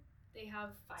did. They have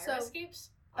fire So-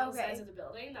 escapes on the okay. sides of the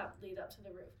building that lead up to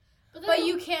the roof. Then But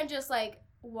you can't just like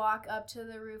walk up to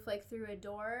the roof like through a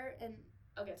door and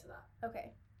I'll get to that.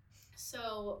 okay.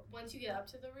 So once you get up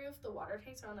to the roof, the water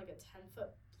tanks are on like a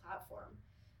 10-foot platform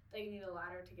that you need a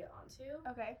ladder to get onto.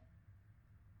 Okay.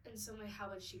 And so I'm like, how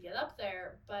would she get up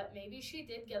there? But maybe she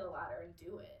did get a ladder and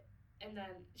do it. And then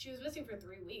she was missing for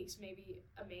 3 weeks. Maybe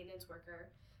a maintenance worker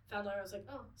found her and was like,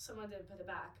 oh, someone didn't put it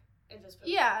back. And just put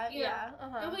Yeah, it back. yeah.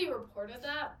 Uh-huh. Nobody reported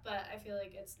that, but I feel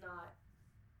like it's not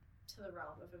to the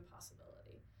realm of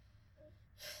impossibility.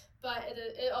 But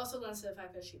it also lends to the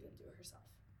fact that she didn't do it herself.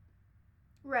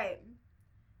 Right.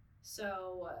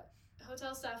 So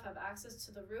hotel staff have access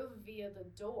to the roof via the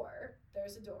door.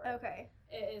 There's a door. Okay.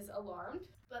 It is alarmed,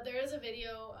 but there is a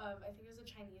video of, I think it was a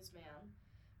Chinese man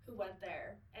who went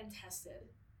there and tested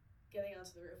getting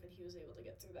onto the roof, and he was able to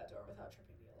get through that door without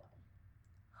tripping the alarm.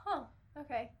 Huh.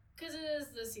 Okay. Because it is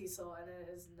the Cecil, and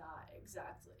it is not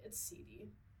exactly, it's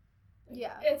seedy. Like,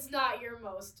 Yeah. It's not your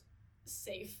most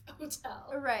safe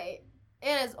hotel. Right.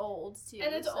 And it's old too.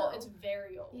 And it's so- old, it's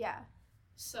very old. Yeah.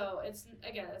 So it's,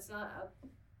 again, it's not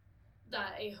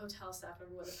that a hotel staff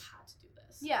member would have had to do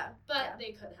this. Yeah. But yeah.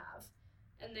 they could have.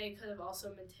 And they could have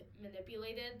also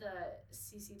manipulated the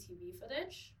CCTV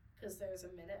footage because there's a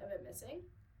minute of it missing.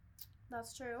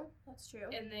 That's true. That's true.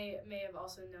 And they may have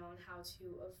also known how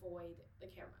to avoid the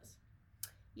cameras.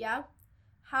 Yeah.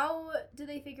 How did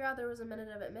they figure out there was a minute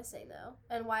of it missing, though?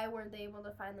 And why weren't they able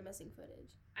to find the missing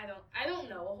footage? I don't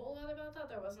know a whole lot about that.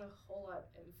 There wasn't a whole lot of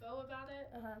info about it.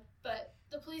 Uh-huh. But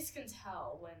the police can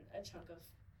tell when a chunk of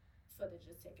footage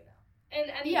is taken out. And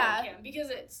anyone can, because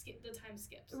the time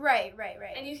skips. Right.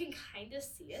 And you can kind of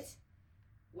see it,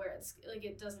 where it's, like,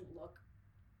 it doesn't look,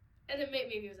 and it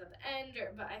maybe it was at the end,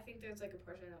 but I think there's, like, a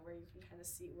portion of it where you can kind of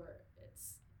see where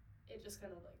it just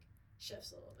kind of, like,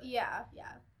 shifts a little bit. Yeah.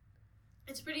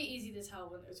 It's pretty easy to tell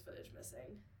when there's footage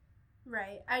missing.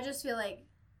 Right. I just feel like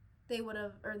they would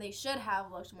have, or they should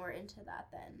have looked more into that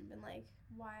then, and been like,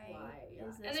 why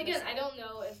is this And again, missing? I don't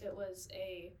know if it was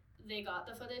they got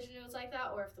the footage and it was like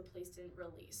that, or if the police didn't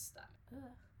release them.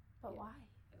 But Yeah. why?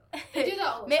 They do that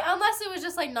all the time. Unless it was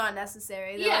just, like, not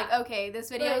necessary. They're Yeah. like, okay, this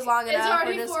video Like, is long it's enough, we're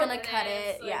already just 4 gonna minutes, cut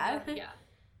it. like, Yeah.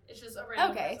 It's just a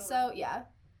random Okay, person so, with- yeah.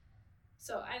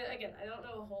 So I don't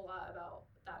know a whole lot about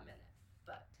that minute,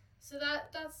 but so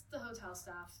that's the hotel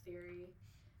staff theory,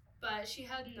 but she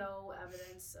had no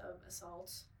evidence of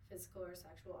assault, physical or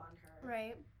sexual, on her.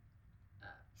 Right.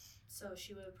 So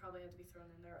she would probably have to be thrown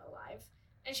in there alive.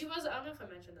 And she was, I don't know if I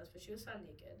mentioned this, but she was found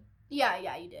naked.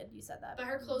 Yeah, you did. You said that. But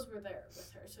her clothes were there with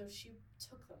her, so she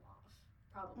took them off,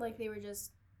 probably. Like, they were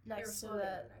just next to floating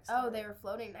the... next to her. they were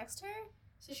floating next to her?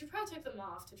 So she probably took them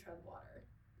off to tread water.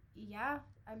 Yeah,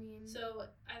 I mean... So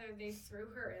either they threw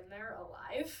her in there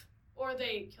alive, or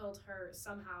they killed her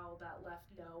somehow that left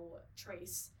no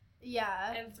trace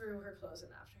Yeah. and threw her clothes in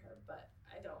after her. But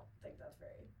I don't think that's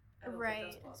Right.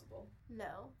 think that's plausible.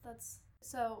 No, that's...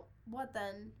 So, what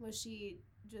then? Was she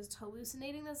just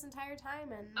hallucinating this entire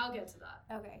time? And I'll get to that.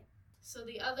 Okay. So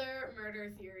the other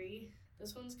murder theory,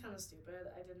 this one's kind of stupid.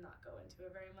 I did not go into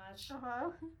it very much.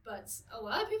 Uh-huh. But a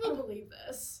lot of people believe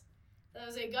this. That it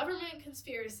was a government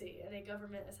conspiracy and a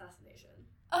government assassination.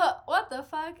 What the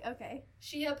fuck? Okay.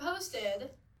 She had posted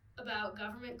about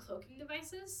government cloaking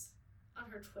devices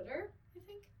on her Twitter, I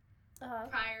think, Uh-huh.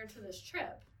 prior to this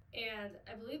trip. And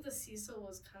I believe the Cecil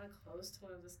was kind of close to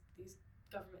one of these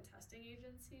government testing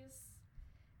agencies.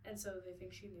 And so they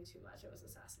think she knew too much and was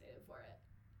assassinated for it.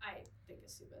 I think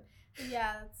it's stupid.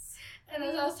 Yeah, that's... And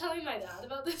as I was telling my dad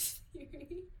about this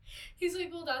theory, he's like,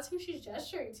 well, that's who she's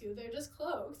gesturing to. They're just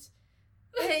cloaked.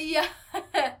 yeah.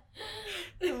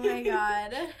 Oh my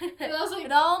god. And I was like,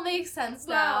 it all makes sense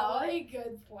wow, now. what a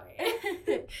good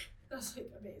point. That's,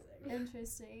 like, amazing.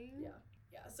 Interesting.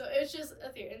 Yeah, so it's just a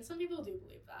theory. And some people do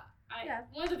believe that.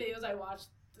 One of the videos I watched,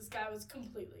 this guy was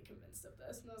completely convinced of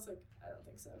this. And I was like, I don't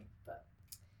think so. But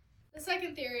the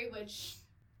second theory, which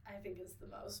I think is the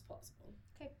most plausible,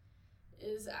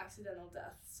 is accidental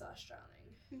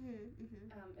death/drowning.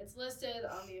 It's listed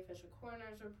on the official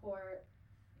coroner's report.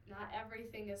 Not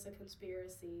everything is a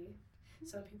conspiracy.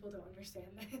 Some people don't understand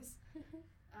this.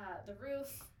 The roof,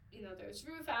 there's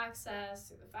roof access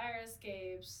through the fire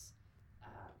escapes.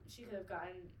 She could have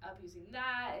gotten up using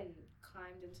that and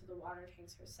climbed into the water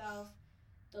tanks herself.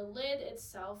 The lid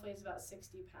itself weighs about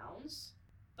 60 pounds,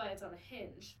 but it's on a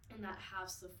hinge, and that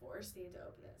halves the force needed to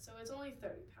open it. So it's only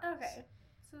 30 pounds. Okay.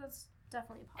 So that's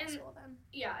definitely possible then.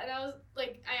 Yeah, and I was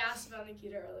like, I asked about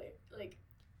Nikita earlier, like,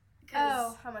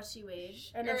 how much she weighed.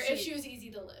 And if she was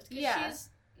easy to lift. Because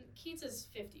Keats is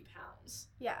 50 pounds.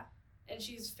 Yeah. And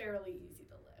she's fairly easy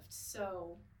to lift.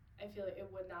 So I feel like it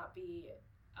would not be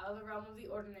out of the realm of the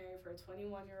ordinary for a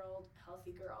 21-year-old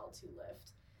healthy girl to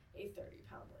lift a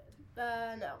 30-pound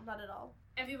lid. No, not at all.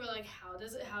 And people are like, how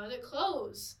did it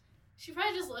close? She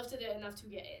probably just lifted it enough to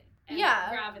get in. And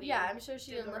gravity. Yeah, I'm sure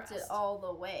she did didn't the lift it rest. all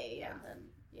the way. Yeah. And then,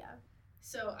 yeah.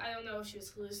 So I don't know if she was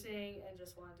hallucinating and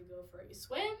just wanted to go for a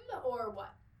swim or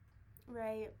what.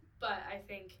 Right. But I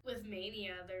think with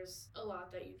mania, there's a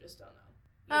lot that you just don't know.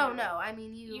 Oh, no, I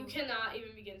mean, You cannot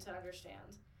even begin to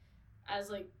understand. As,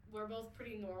 like, we're both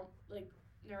pretty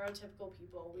neurotypical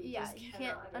people. We just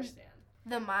cannot understand.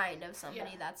 The mind of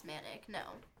somebody that's manic. No.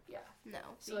 Yeah. No.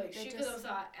 So, like, she could have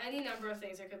thought any number of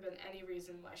things. There could have been any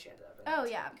reason why she ended up in Oh,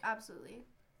 that yeah, tank. absolutely.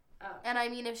 Oh. And I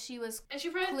mean, if she was and she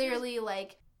probably clearly,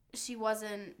 like, she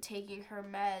wasn't taking her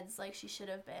meds like she should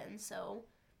have been, so...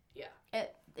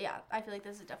 Yeah, I feel like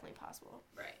this is definitely possible.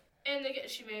 Right. And again,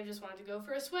 she may have just wanted to go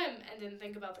for a swim and didn't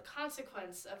think about the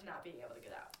consequence of not being able to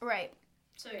get out. Right.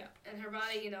 So, yeah. And her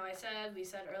body, we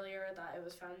said earlier that it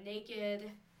was found naked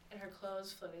and her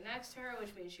clothes floating next to her,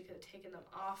 which means she could have taken them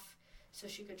off so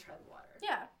she could tread water.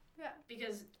 Yeah.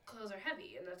 Because clothes are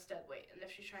heavy and that's dead weight. And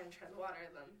if she's trying to tread water,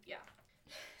 then yeah.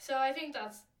 So I think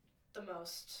that's the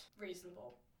most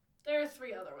reasonable. There are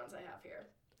 3 other ones I have here.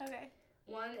 Okay.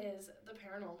 One is the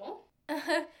paranormal.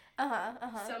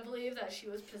 Some believe that she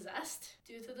was possessed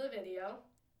due to the video.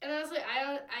 And honestly,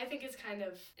 I think it's kind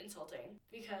of insulting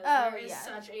because there is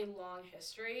such a long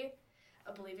history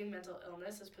of believing mental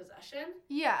illness is possession.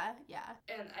 Yeah.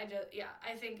 And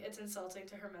I think it's insulting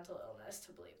to her mental illness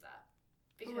to believe that.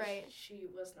 Because she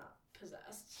was not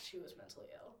possessed. She was mentally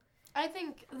ill. I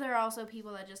think there are also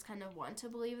people that just kind of want to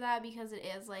believe that because it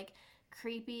is, like,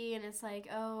 creepy and it's like,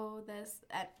 oh, this,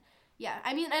 that. Yeah,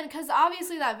 I mean, and because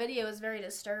obviously that video is very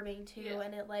disturbing, too,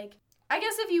 and it, like, I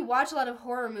guess if you watch a lot of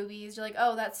horror movies, you're like,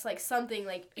 oh, that's, like, something,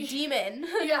 like, demon.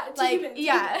 Yeah, like, demon.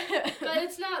 Yeah. But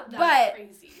it's not that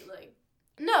crazy, like.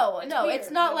 No, weird.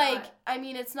 It's not like, I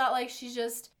mean, it's not like she's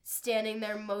just standing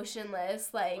there motionless,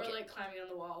 like. Or, like, climbing on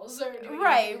the walls or doing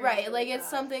Right. Like, it's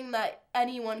something that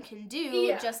anyone can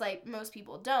do, just like most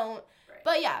people don't. Right.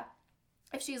 But, yeah,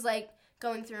 if she's, like,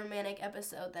 going through a manic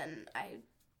episode, then I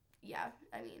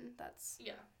mean, that's.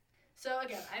 Yeah. So,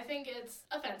 again, I think it's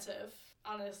offensive,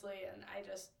 honestly, and I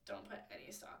just don't put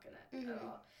any stock in it at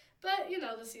all. But, you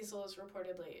know, the Cecil is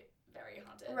reportedly very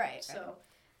haunted. Right. So,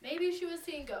 maybe she was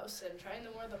seeing ghosts and trying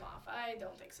to ward them off. I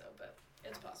don't think so, but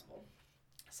it's possible.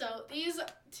 So, these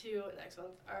two next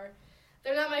ones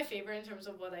they're not my favorite in terms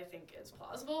of what I think is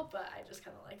plausible, but I just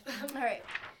kind of like them. All right.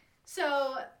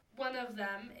 So, one of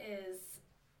them is,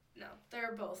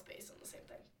 they're both based on the same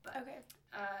thing. But, okay.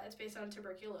 It's based on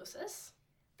tuberculosis.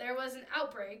 There was an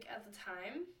outbreak at the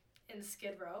time in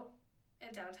Skid Row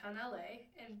in downtown LA,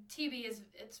 and TB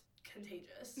it's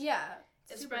contagious. Yeah.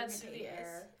 It spreads through the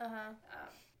air. Uh-huh.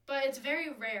 But it's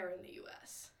very rare in the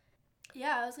U.S.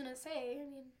 Yeah, I was going to say, I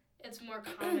mean. It's more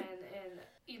common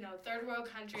in, third world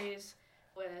countries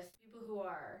with people who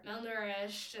are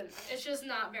malnourished, and it's just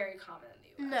not very common in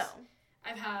the U.S. No.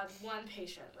 I've had one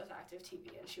patient with active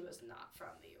TB, and she was not from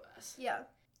the U.S. Yeah.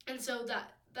 And so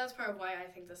that's part of why I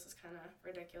think this is kind of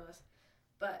ridiculous.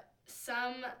 But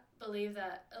some believe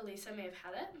that Elisa may have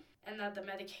had it, and that the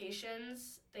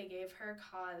medications they gave her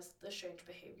caused the strange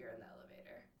behavior in the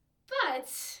elevator. But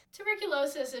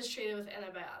tuberculosis is treated with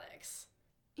antibiotics.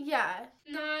 Yeah.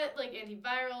 Not like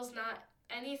antivirals, not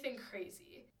anything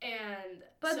crazy.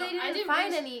 But they didn't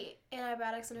find any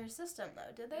antibiotics in her system,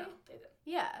 though, did they? No, they didn't.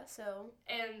 Yeah, so.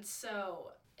 And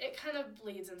so it kind of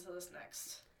bleeds into this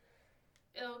next.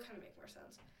 It'll kind of make more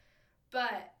sense.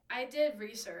 But I did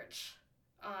research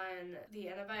on the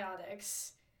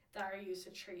antibiotics that are used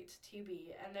to treat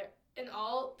TB, and there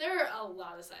are a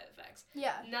lot of side effects.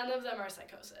 Yeah. None of them are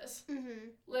psychosis. Mm-hmm.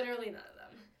 Literally none of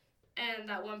them. And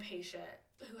that one patient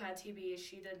who had TB,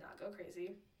 she did not go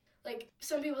crazy. Like,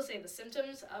 some people say the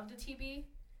symptoms of the TB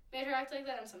made her act like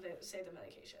that, and some people say the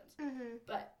medications. Mm-hmm.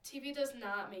 But TB does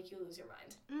not make you lose your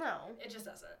mind. No. It just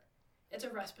doesn't. It's a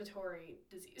respiratory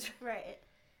disease. Right.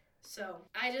 So,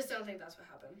 I just don't think that's what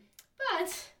happened.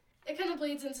 But it kind of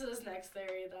bleeds into this next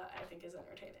theory that I think is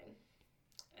entertaining.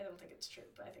 I don't think it's true,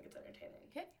 but I think it's entertaining.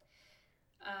 Okay.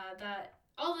 That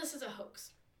all this is a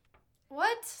hoax.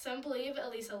 What? Some believe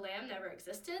Elisa Lam never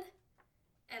existed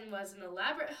and was an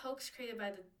elaborate hoax created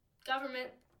by the government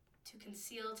to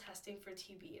conceal testing for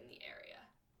TB in the area.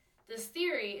 This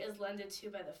theory is lended to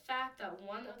by the fact that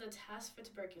one of the tests for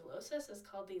tuberculosis is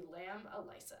called the Lam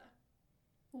ELISA.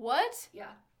 What?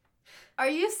 Yeah. Are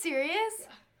you serious?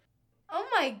 Yeah. Oh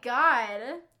my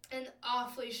god. An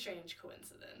awfully strange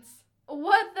coincidence.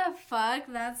 What the fuck?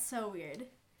 That's so weird.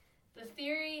 The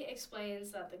theory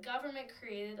explains that the government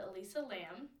created Elisa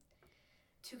Lam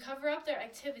to cover up their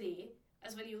activity,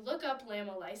 as when you look up Lam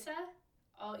ELISA,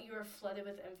 you are flooded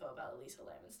with info about Elisa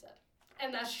Lam instead.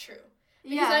 And that's true.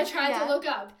 Because I tried to look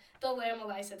up the Lam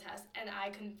ELISA test, and I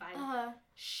couldn't find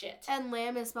shit. And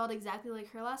Lam is spelled exactly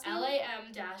like her last name?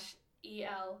 LAM-ELISA.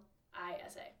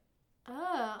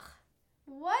 Ugh.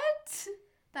 What?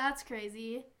 That's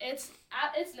crazy. It's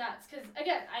nuts, because,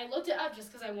 again, I looked it up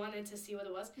just because I wanted to see what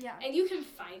it was. Yeah. And you can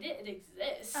find it. It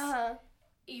exists. Uh-huh.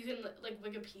 You can, like,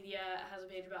 Wikipedia has a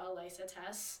page about ELISA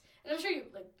tests. And I'm sure you,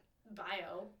 like,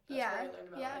 bio. That's where I learned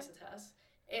about ELISA tests.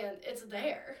 And it's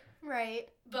there. Right.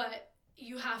 But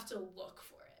you have to look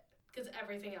for it, because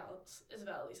everything else is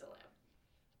about Elisa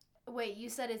Lam. Wait, you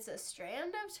said it's a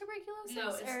strand of tuberculosis? No,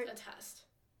 it's a test.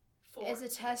 It's a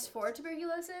test for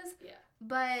tuberculosis? Yeah.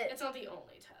 But it's not the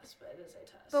only test, but it is a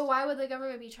test. But why would the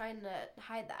government be trying to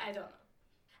hide that? I don't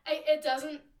know. It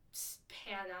doesn't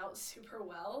pan out super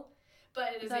well,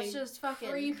 but it is That's just fucking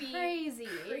crazy.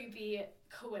 Creepy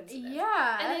coincidence.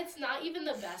 Yeah. And it's not even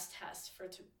the best test for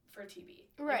TB.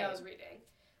 Right. Like I was reading.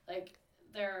 Like,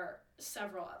 there are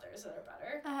several others that are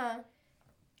better. Uh-huh.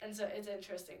 And so it's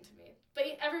interesting to me. But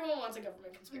everyone wants a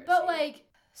government conspiracy. But, like,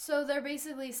 so they're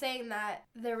basically saying that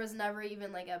there was never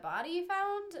even, like, a body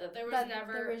found? There was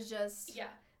never... There was just... Yeah.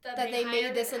 that they made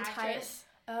hired this an entire. actress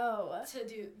Oh. to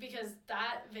do, because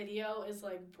that video is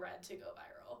like bred to go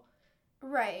viral.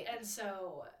 Right. And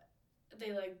so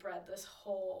they like bred this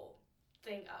whole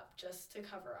thing up just to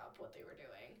cover up what they were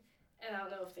doing. And I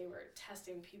don't know if they were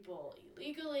testing people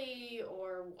illegally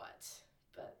or what,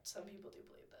 but some people do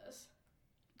believe this.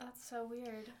 That's so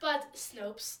weird. But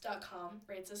Snopes.com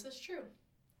rates this as true.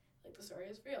 Like the story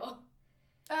is real.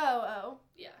 Oh.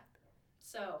 Yeah.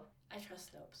 So I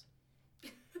trust Snopes.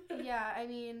 Yeah, I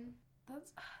mean,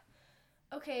 that's...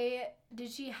 Okay,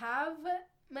 did she have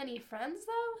many friends,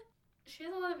 though? She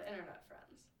has a lot of internet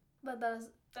friends. That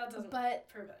doesn't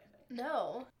prove anything.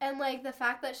 No. And, like, the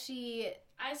fact that she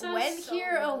I saw went so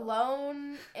here little.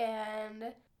 alone,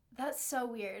 and that's so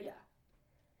weird. Yeah.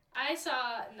 I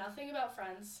saw nothing about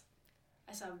friends.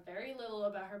 I saw very little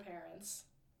about her parents,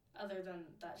 other than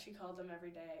that she called them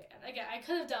every day. And again, I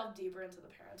could have delved deeper into the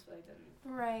parents, but I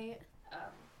didn't. Right.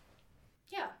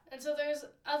 Yeah, and so there's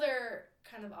other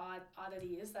kind of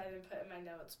oddities that I didn't put in my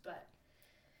notes, but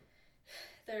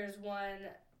there's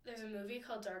a movie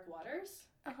called Dark Waters,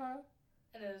 Uh-huh.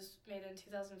 and it was made in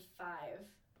 2005,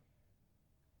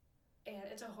 and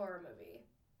it's a horror movie,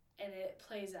 and it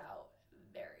plays out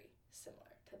very similar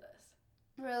to this.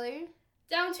 Really?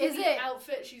 Down to Is the it-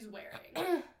 outfit she's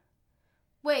wearing.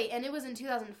 Wait, and it was in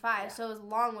 2005, Yeah. so it was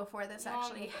long before this Long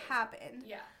actually before this. happened.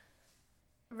 Yeah.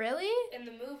 Really? In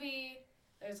the movie,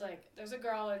 there's a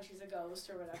girl and she's a ghost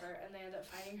or whatever, and they end up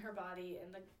finding her body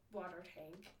in the water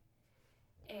tank.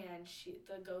 And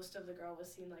the ghost of the girl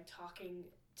was seen like talking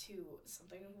to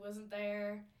something who wasn't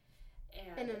there.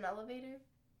 And In an elevator?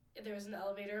 there was an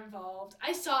elevator involved.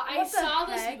 I saw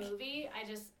the this heck? movie a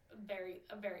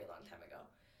very long time ago.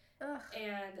 Ugh.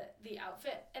 And the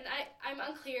outfit, and I'm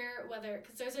unclear whether,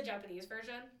 because there's a Japanese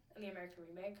version and the American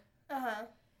remake, Uh-huh.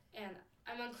 and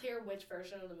I'm unclear which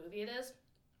version of the movie it is,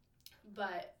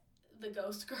 but the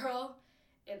ghost girl,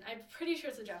 and I'm pretty sure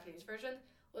it's the Japanese version,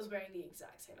 was wearing the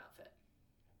exact same outfit.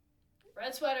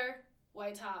 Red sweater,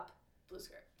 white top, blue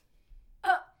skirt.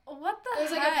 What the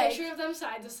There's like heck? a picture of them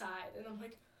side to side, and I'm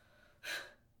like,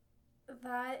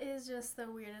 That is just the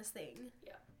weirdest thing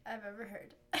Yeah. I've ever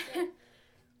heard. Yeah.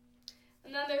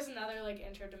 And then there's another like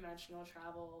interdimensional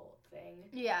travel thing,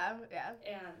 yeah.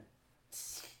 and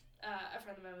a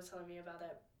friend of mine was telling me about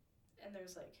it, and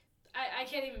there's like, I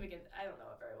can't even begin, I don't know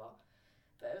it very well,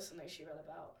 but it was something she read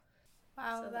about.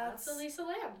 Wow, So that's... Elisa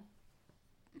Lam.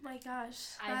 My gosh.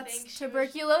 I That's think she was-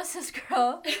 tuberculosis,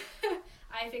 girl.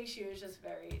 I think she was just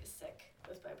very sick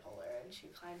with bipolar, and she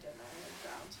climbed in there and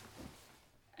drowned.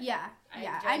 Yeah.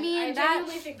 I mean,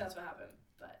 genuinely think that's what happened,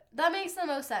 but that makes the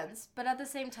most sense. But at the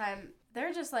same time, there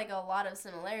are just, like, a lot of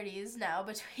similarities now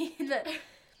between the...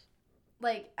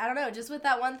 Like, I don't know, just with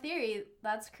that one theory,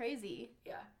 that's crazy.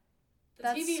 yeah. The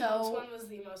That's TV so hoax one was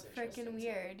the most interesting. Freaking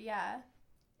weird, yeah.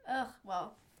 Ugh,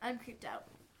 well, I'm creeped out.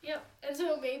 Yep, and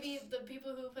so maybe the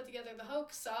people who put together the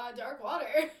hoax saw Dark Water.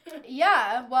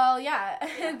 Yeah, well, yeah,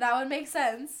 Yeah. that would make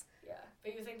sense. Yeah,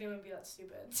 but you think they wouldn't be that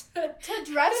stupid.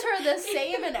 To dress her the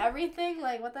same and everything,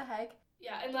 like, what the heck?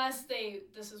 Yeah, unless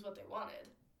this is what they wanted.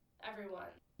 Everyone.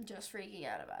 Just freaking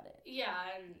out about it. Yeah,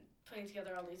 and putting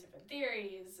together all these different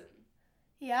theories. And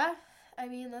Yeah, I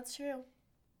mean, that's true.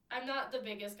 I'm not the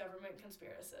biggest government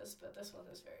conspiracist, but this one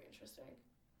is very interesting.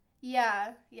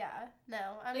 Yeah, no,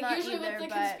 I'm Like, not usually either, with the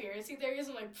but... conspiracy theories,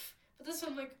 I'm like, pfft, but this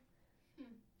one, I'm like,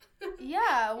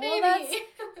 Yeah, well, maybe. that's...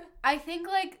 I think,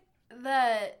 like,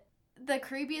 the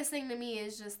creepiest thing to me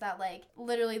is just that, like,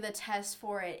 literally the test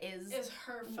for it is is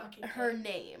her fucking her name.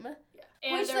 name. Yeah.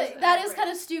 And Which, there's like, that is outbreak. kind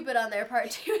of stupid on their part,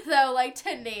 too, though, like,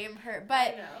 to name her.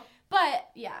 I know. But,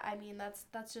 yeah, I mean, that's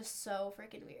just so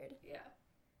freaking weird. Yeah.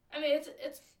 I mean,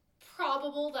 it's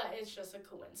probable that it's just a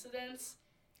coincidence.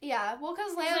 Yeah, well,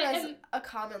 because Like, Lam is and- a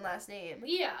common last name.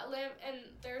 Yeah, Lam, and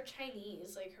they're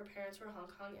Chinese. Like, her parents were Hong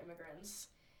Kong immigrants.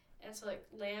 And so, like,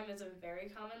 Lam is a very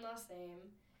common last name.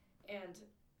 And,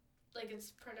 like, it's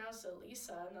pronounced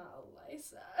Elisa, not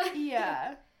Elisa.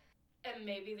 Yeah. And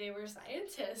maybe they were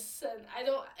scientists. And I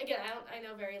know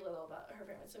very little about her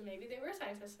parents. So maybe they were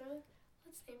scientists. So, like,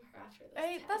 let's name her after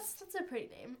this test. That's a pretty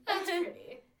name. That's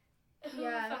pretty. Who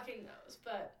Yeah. fucking knows?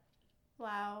 But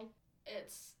Wow.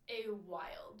 it's a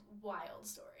wild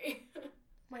story.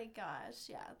 My gosh,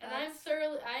 yeah. And I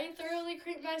thoroughly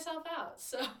creeped myself out,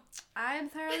 so. I'm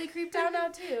thoroughly creeped out now,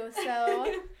 too.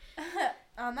 So,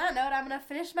 on that note, I'm going to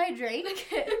finish my drink.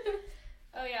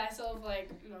 Oh yeah, I still have like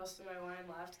most of my wine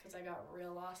left because I got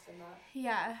real lost in that.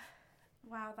 Yeah.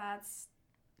 Wow, that's...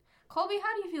 Colby,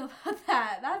 how do you feel about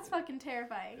that? That's fucking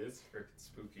terrifying. It's freaking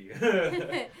spooky.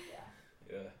 Yeah.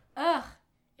 Yeah. Ugh.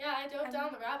 Yeah, I dove down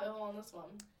the rabbit hole on this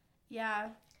one. Yeah.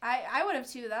 I would have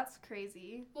too. That's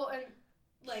crazy. Well, and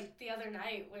like the other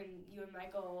night when you and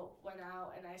Michael went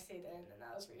out and I stayed in and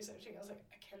I was researching, I was like,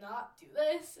 I cannot do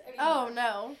this anymore. Oh,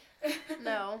 no.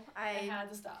 No. I had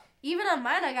to stop. Even on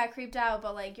mine, I got creeped out,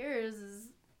 but, like, yours is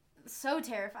so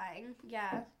terrifying.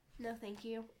 Yeah. No, thank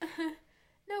you.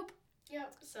 Nope.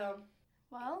 Yep, so.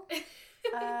 Well,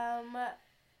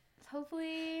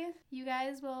 hopefully you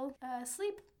guys will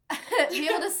sleep. Be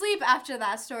able to sleep after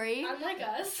that story. Unlike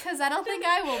us. Because I don't think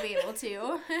I will be able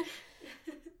to.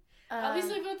 I'll be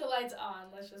sleeping with the lights on,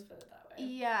 let's just put it that way.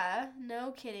 Yeah,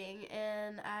 no kidding.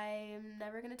 And I'm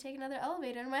never going to take another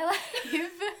elevator in my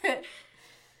life.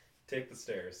 Take the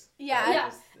stairs. Yeah.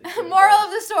 It's good Moral advice.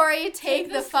 of the story,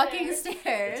 take the fucking It's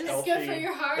stairs. It's good for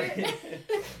your heart.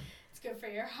 It's good for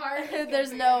your heart. It's good There's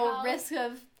for no your health. risk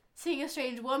of seeing a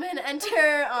strange woman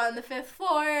enter on the 5th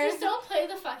floor. Just don't play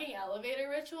the fucking elevator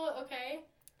ritual, okay?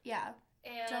 Yeah,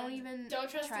 And don't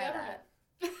trust try the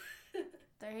government.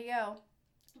 there you go.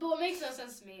 But what makes no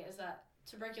sense to me is that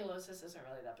tuberculosis isn't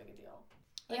really that big a deal.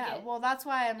 Like Yeah, it- well, that's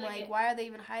why I'm like like, it- why are they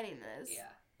even hiding this? Yeah.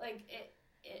 Like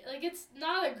like it's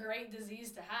not a great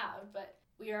disease to have, but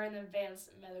we are an advanced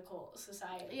medical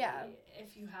society. Yeah.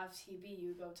 If you have TB,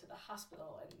 you go to the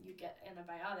hospital and you get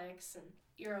antibiotics and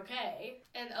you're okay.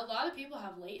 And a lot of people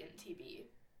have latent TB.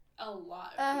 A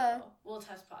lot of people will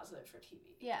test positive for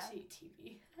TB. Yeah.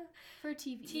 TB. For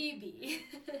TV. TB.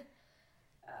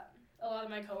 A lot of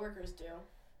my coworkers do.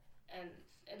 And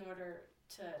in order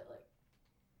to, like,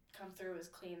 come through as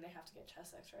clean, they have to get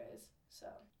chest x-rays. So,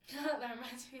 that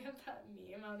reminds me of that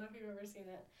meme. I don't know if you've ever seen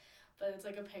it. But it's,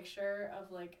 like, a picture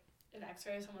of, like, an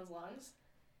x-ray of someone's lungs.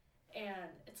 And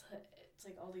it's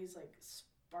like, all these, like,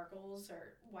 sparkles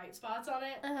or white spots on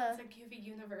it. It's like, you have a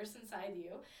universe inside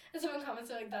you. And someone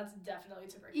commented, like, that's definitely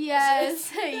tuberculosis.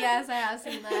 Yes, yes, I have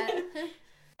seen that.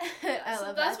 Yeah, I so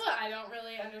love that's that. what I don't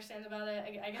really understand about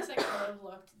it. I guess I could have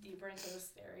looked deeper into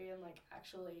this theory and, like,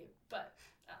 actually, but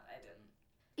I didn't.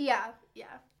 Yeah,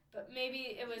 yeah. But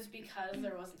maybe it was because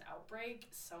there was an outbreak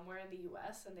somewhere in the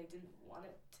U.S. and they didn't want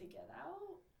it to get out.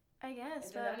 I guess,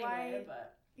 It did but anyway, why?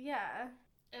 but Yeah.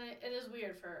 and it is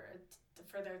weird for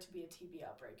there to be a TB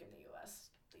outbreak in the U.S.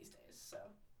 these days. So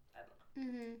I don't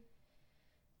know. Mhm.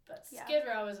 But Yeah. Skid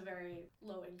Row is a very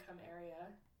low income area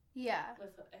Yeah.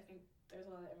 with I think there's a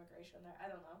lot of immigration there. I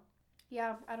don't know.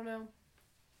 Yeah, I don't know.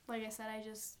 Like I said,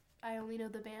 I only know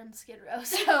the band Skid Row,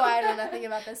 so I know nothing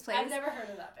about this place. I've never heard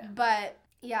of that band. But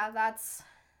yeah, that's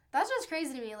just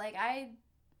crazy to me. Like I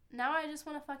just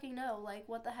want to fucking know like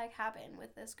what the heck happened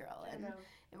with this girl I and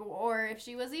know. or if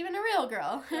she was even a real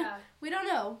girl. Yeah. We don't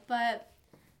know, but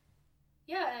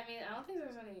Yeah, I mean, I don't think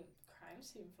there's any crime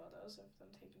scene photos of them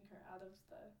taking her out of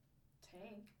the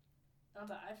tank. Not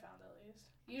that I found, at least.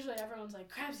 Usually everyone's like,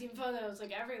 crime scene photos,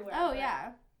 like, everywhere. oh but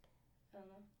yeah. I don't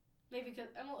know. Maybe because,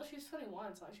 well, she was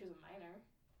 21, so she was a minor.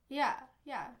 Yeah,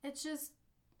 yeah. It's just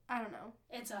I don't know.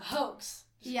 It's a hoax.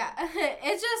 Yeah.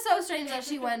 It's just so strange that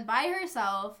she went by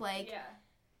herself, like Yeah.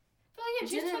 But like, if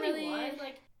she's didn't 21, really-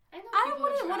 like, I know I people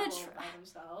wouldn't who wanna travel by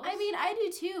themselves. I mean, I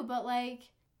do too, but like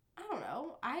I don't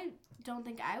know. I don't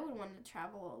think I would want to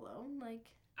travel alone. Like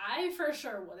I for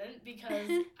sure wouldn't because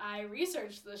I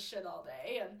researched this shit all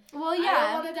day and well, I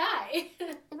yeah. don't want to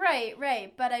die.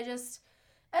 Right. But I just,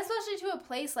 especially to a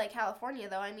place like California,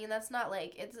 though. I mean, that's not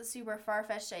like it's a super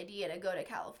far-fetched idea to go to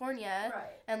California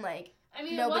Right. and like. I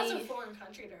mean, Nobody- it was a foreign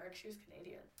country to her. She was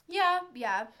Canadian. Yeah.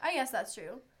 I guess that's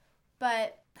true,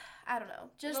 but I don't know.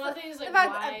 Just Another thing is like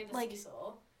fact why that, the like-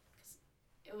 Cecil? 'Cause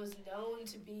it was known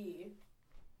to be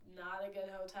not a good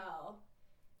hotel.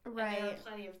 And there were right.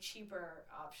 plenty of cheaper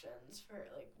options for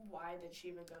like why did she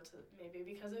even go to maybe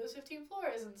because it was 15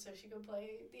 floors and so she could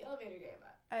play the elevator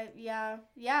game.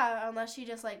 Yeah. Unless she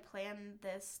just like planned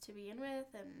this to begin with,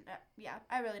 and yeah,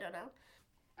 I really don't know.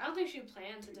 I don't think she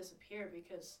planned to disappear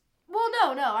because Well,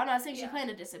 no, I'm not saying she Yeah. planned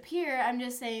to disappear. I'm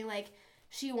just saying like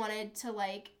she wanted to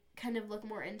like kind of look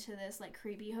more into this like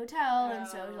creepy hotel, and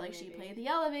so Oh, like she maybe. played the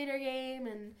elevator game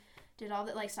and did all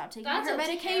that, like stopped taking that's her a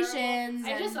medications.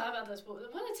 I just and- thought about this, but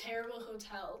what a terrible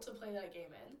hotel to play that game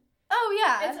in. oh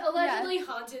yeah, It's allegedly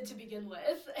haunted to begin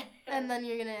with. and then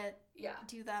you're gonna yeah.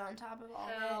 do that on top of all of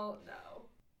it. Hell no.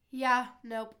 Yeah,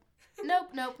 nope.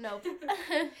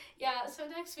 Yeah, so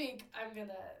next week I'm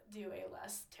gonna do a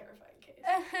less terrifying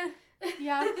case.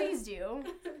 Yeah, please do.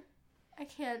 I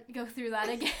can't go through that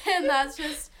again. That's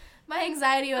just my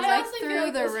anxiety was I like honestly feel through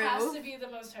like the this roof. has to be the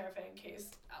most terrifying case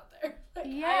out there. Like,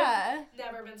 Yeah. I've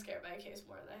never been scared by a case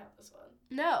more than I have this one.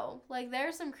 No, like there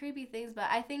are some creepy things, but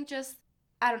I think just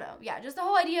I don't know. Yeah, just the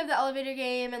whole idea of the elevator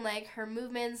game and like her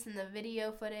movements and the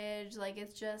video footage, like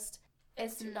it's just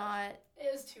it's too not. Much.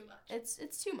 It is too much.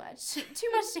 It's too much. Too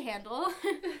much to handle.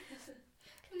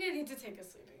 I'm gonna need to take a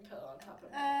sleeping pill on top of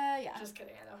it. Yeah. Just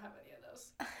kidding. I don't have any of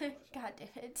those. God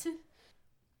damn it.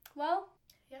 Well.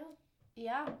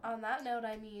 Yeah. On that note,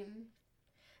 I mean,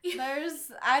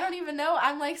 I don't even know.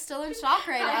 I'm like still in shock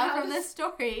right now from this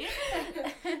story.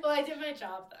 Well, I did my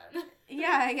job then.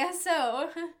 Yeah, I guess so.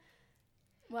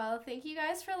 Well, thank you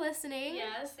guys for listening.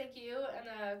 Yes, thank you. And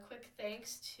a quick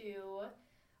thanks to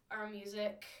our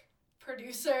music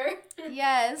producer.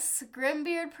 Yes,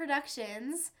 Grimbeard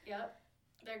Productions. Yep.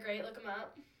 They're great. Look them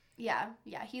up. Yeah,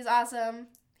 he's awesome.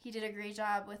 He did a great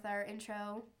job with our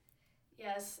intro.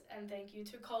 Yes, and thank you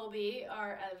to Colby,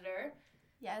 our editor.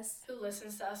 Yes. Who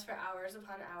listens to us for hours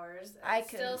upon hours. I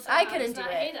couldn't do it.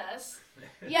 Hate us.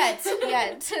 Yet.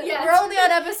 Yet. We're only on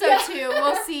episode 2.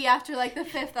 We'll see after like the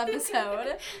 5th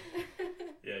episode.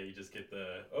 Yeah, you just get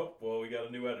we got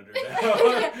a new editor now.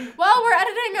 Well, we're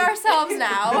editing ourselves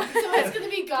now. So it's going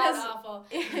to be god awful.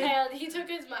 And he took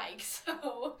his mic,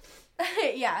 so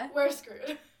yeah. We're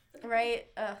screwed. Right?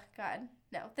 Ugh, God.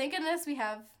 No. Thank goodness we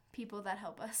have people that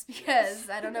help us because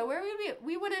I don't know where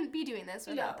we wouldn't be doing this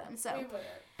without them. So we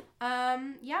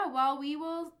wouldn't. Yeah, well, we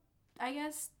will, I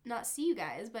guess, not see you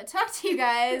guys, but talk to you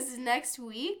guys next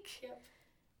week. Yep.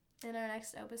 In our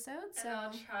next episode. So and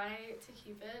I'll try to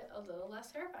keep it a little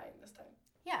less terrifying this time.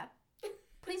 Yeah.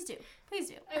 Please do.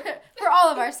 For all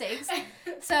of our sakes.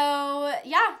 So,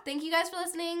 yeah, thank you guys for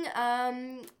listening.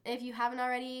 If you haven't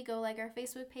already, go like our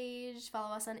Facebook page,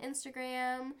 follow us on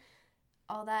Instagram,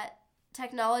 all that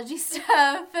technology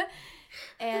stuff.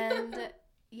 And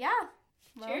yeah.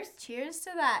 Well, cheers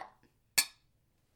to that.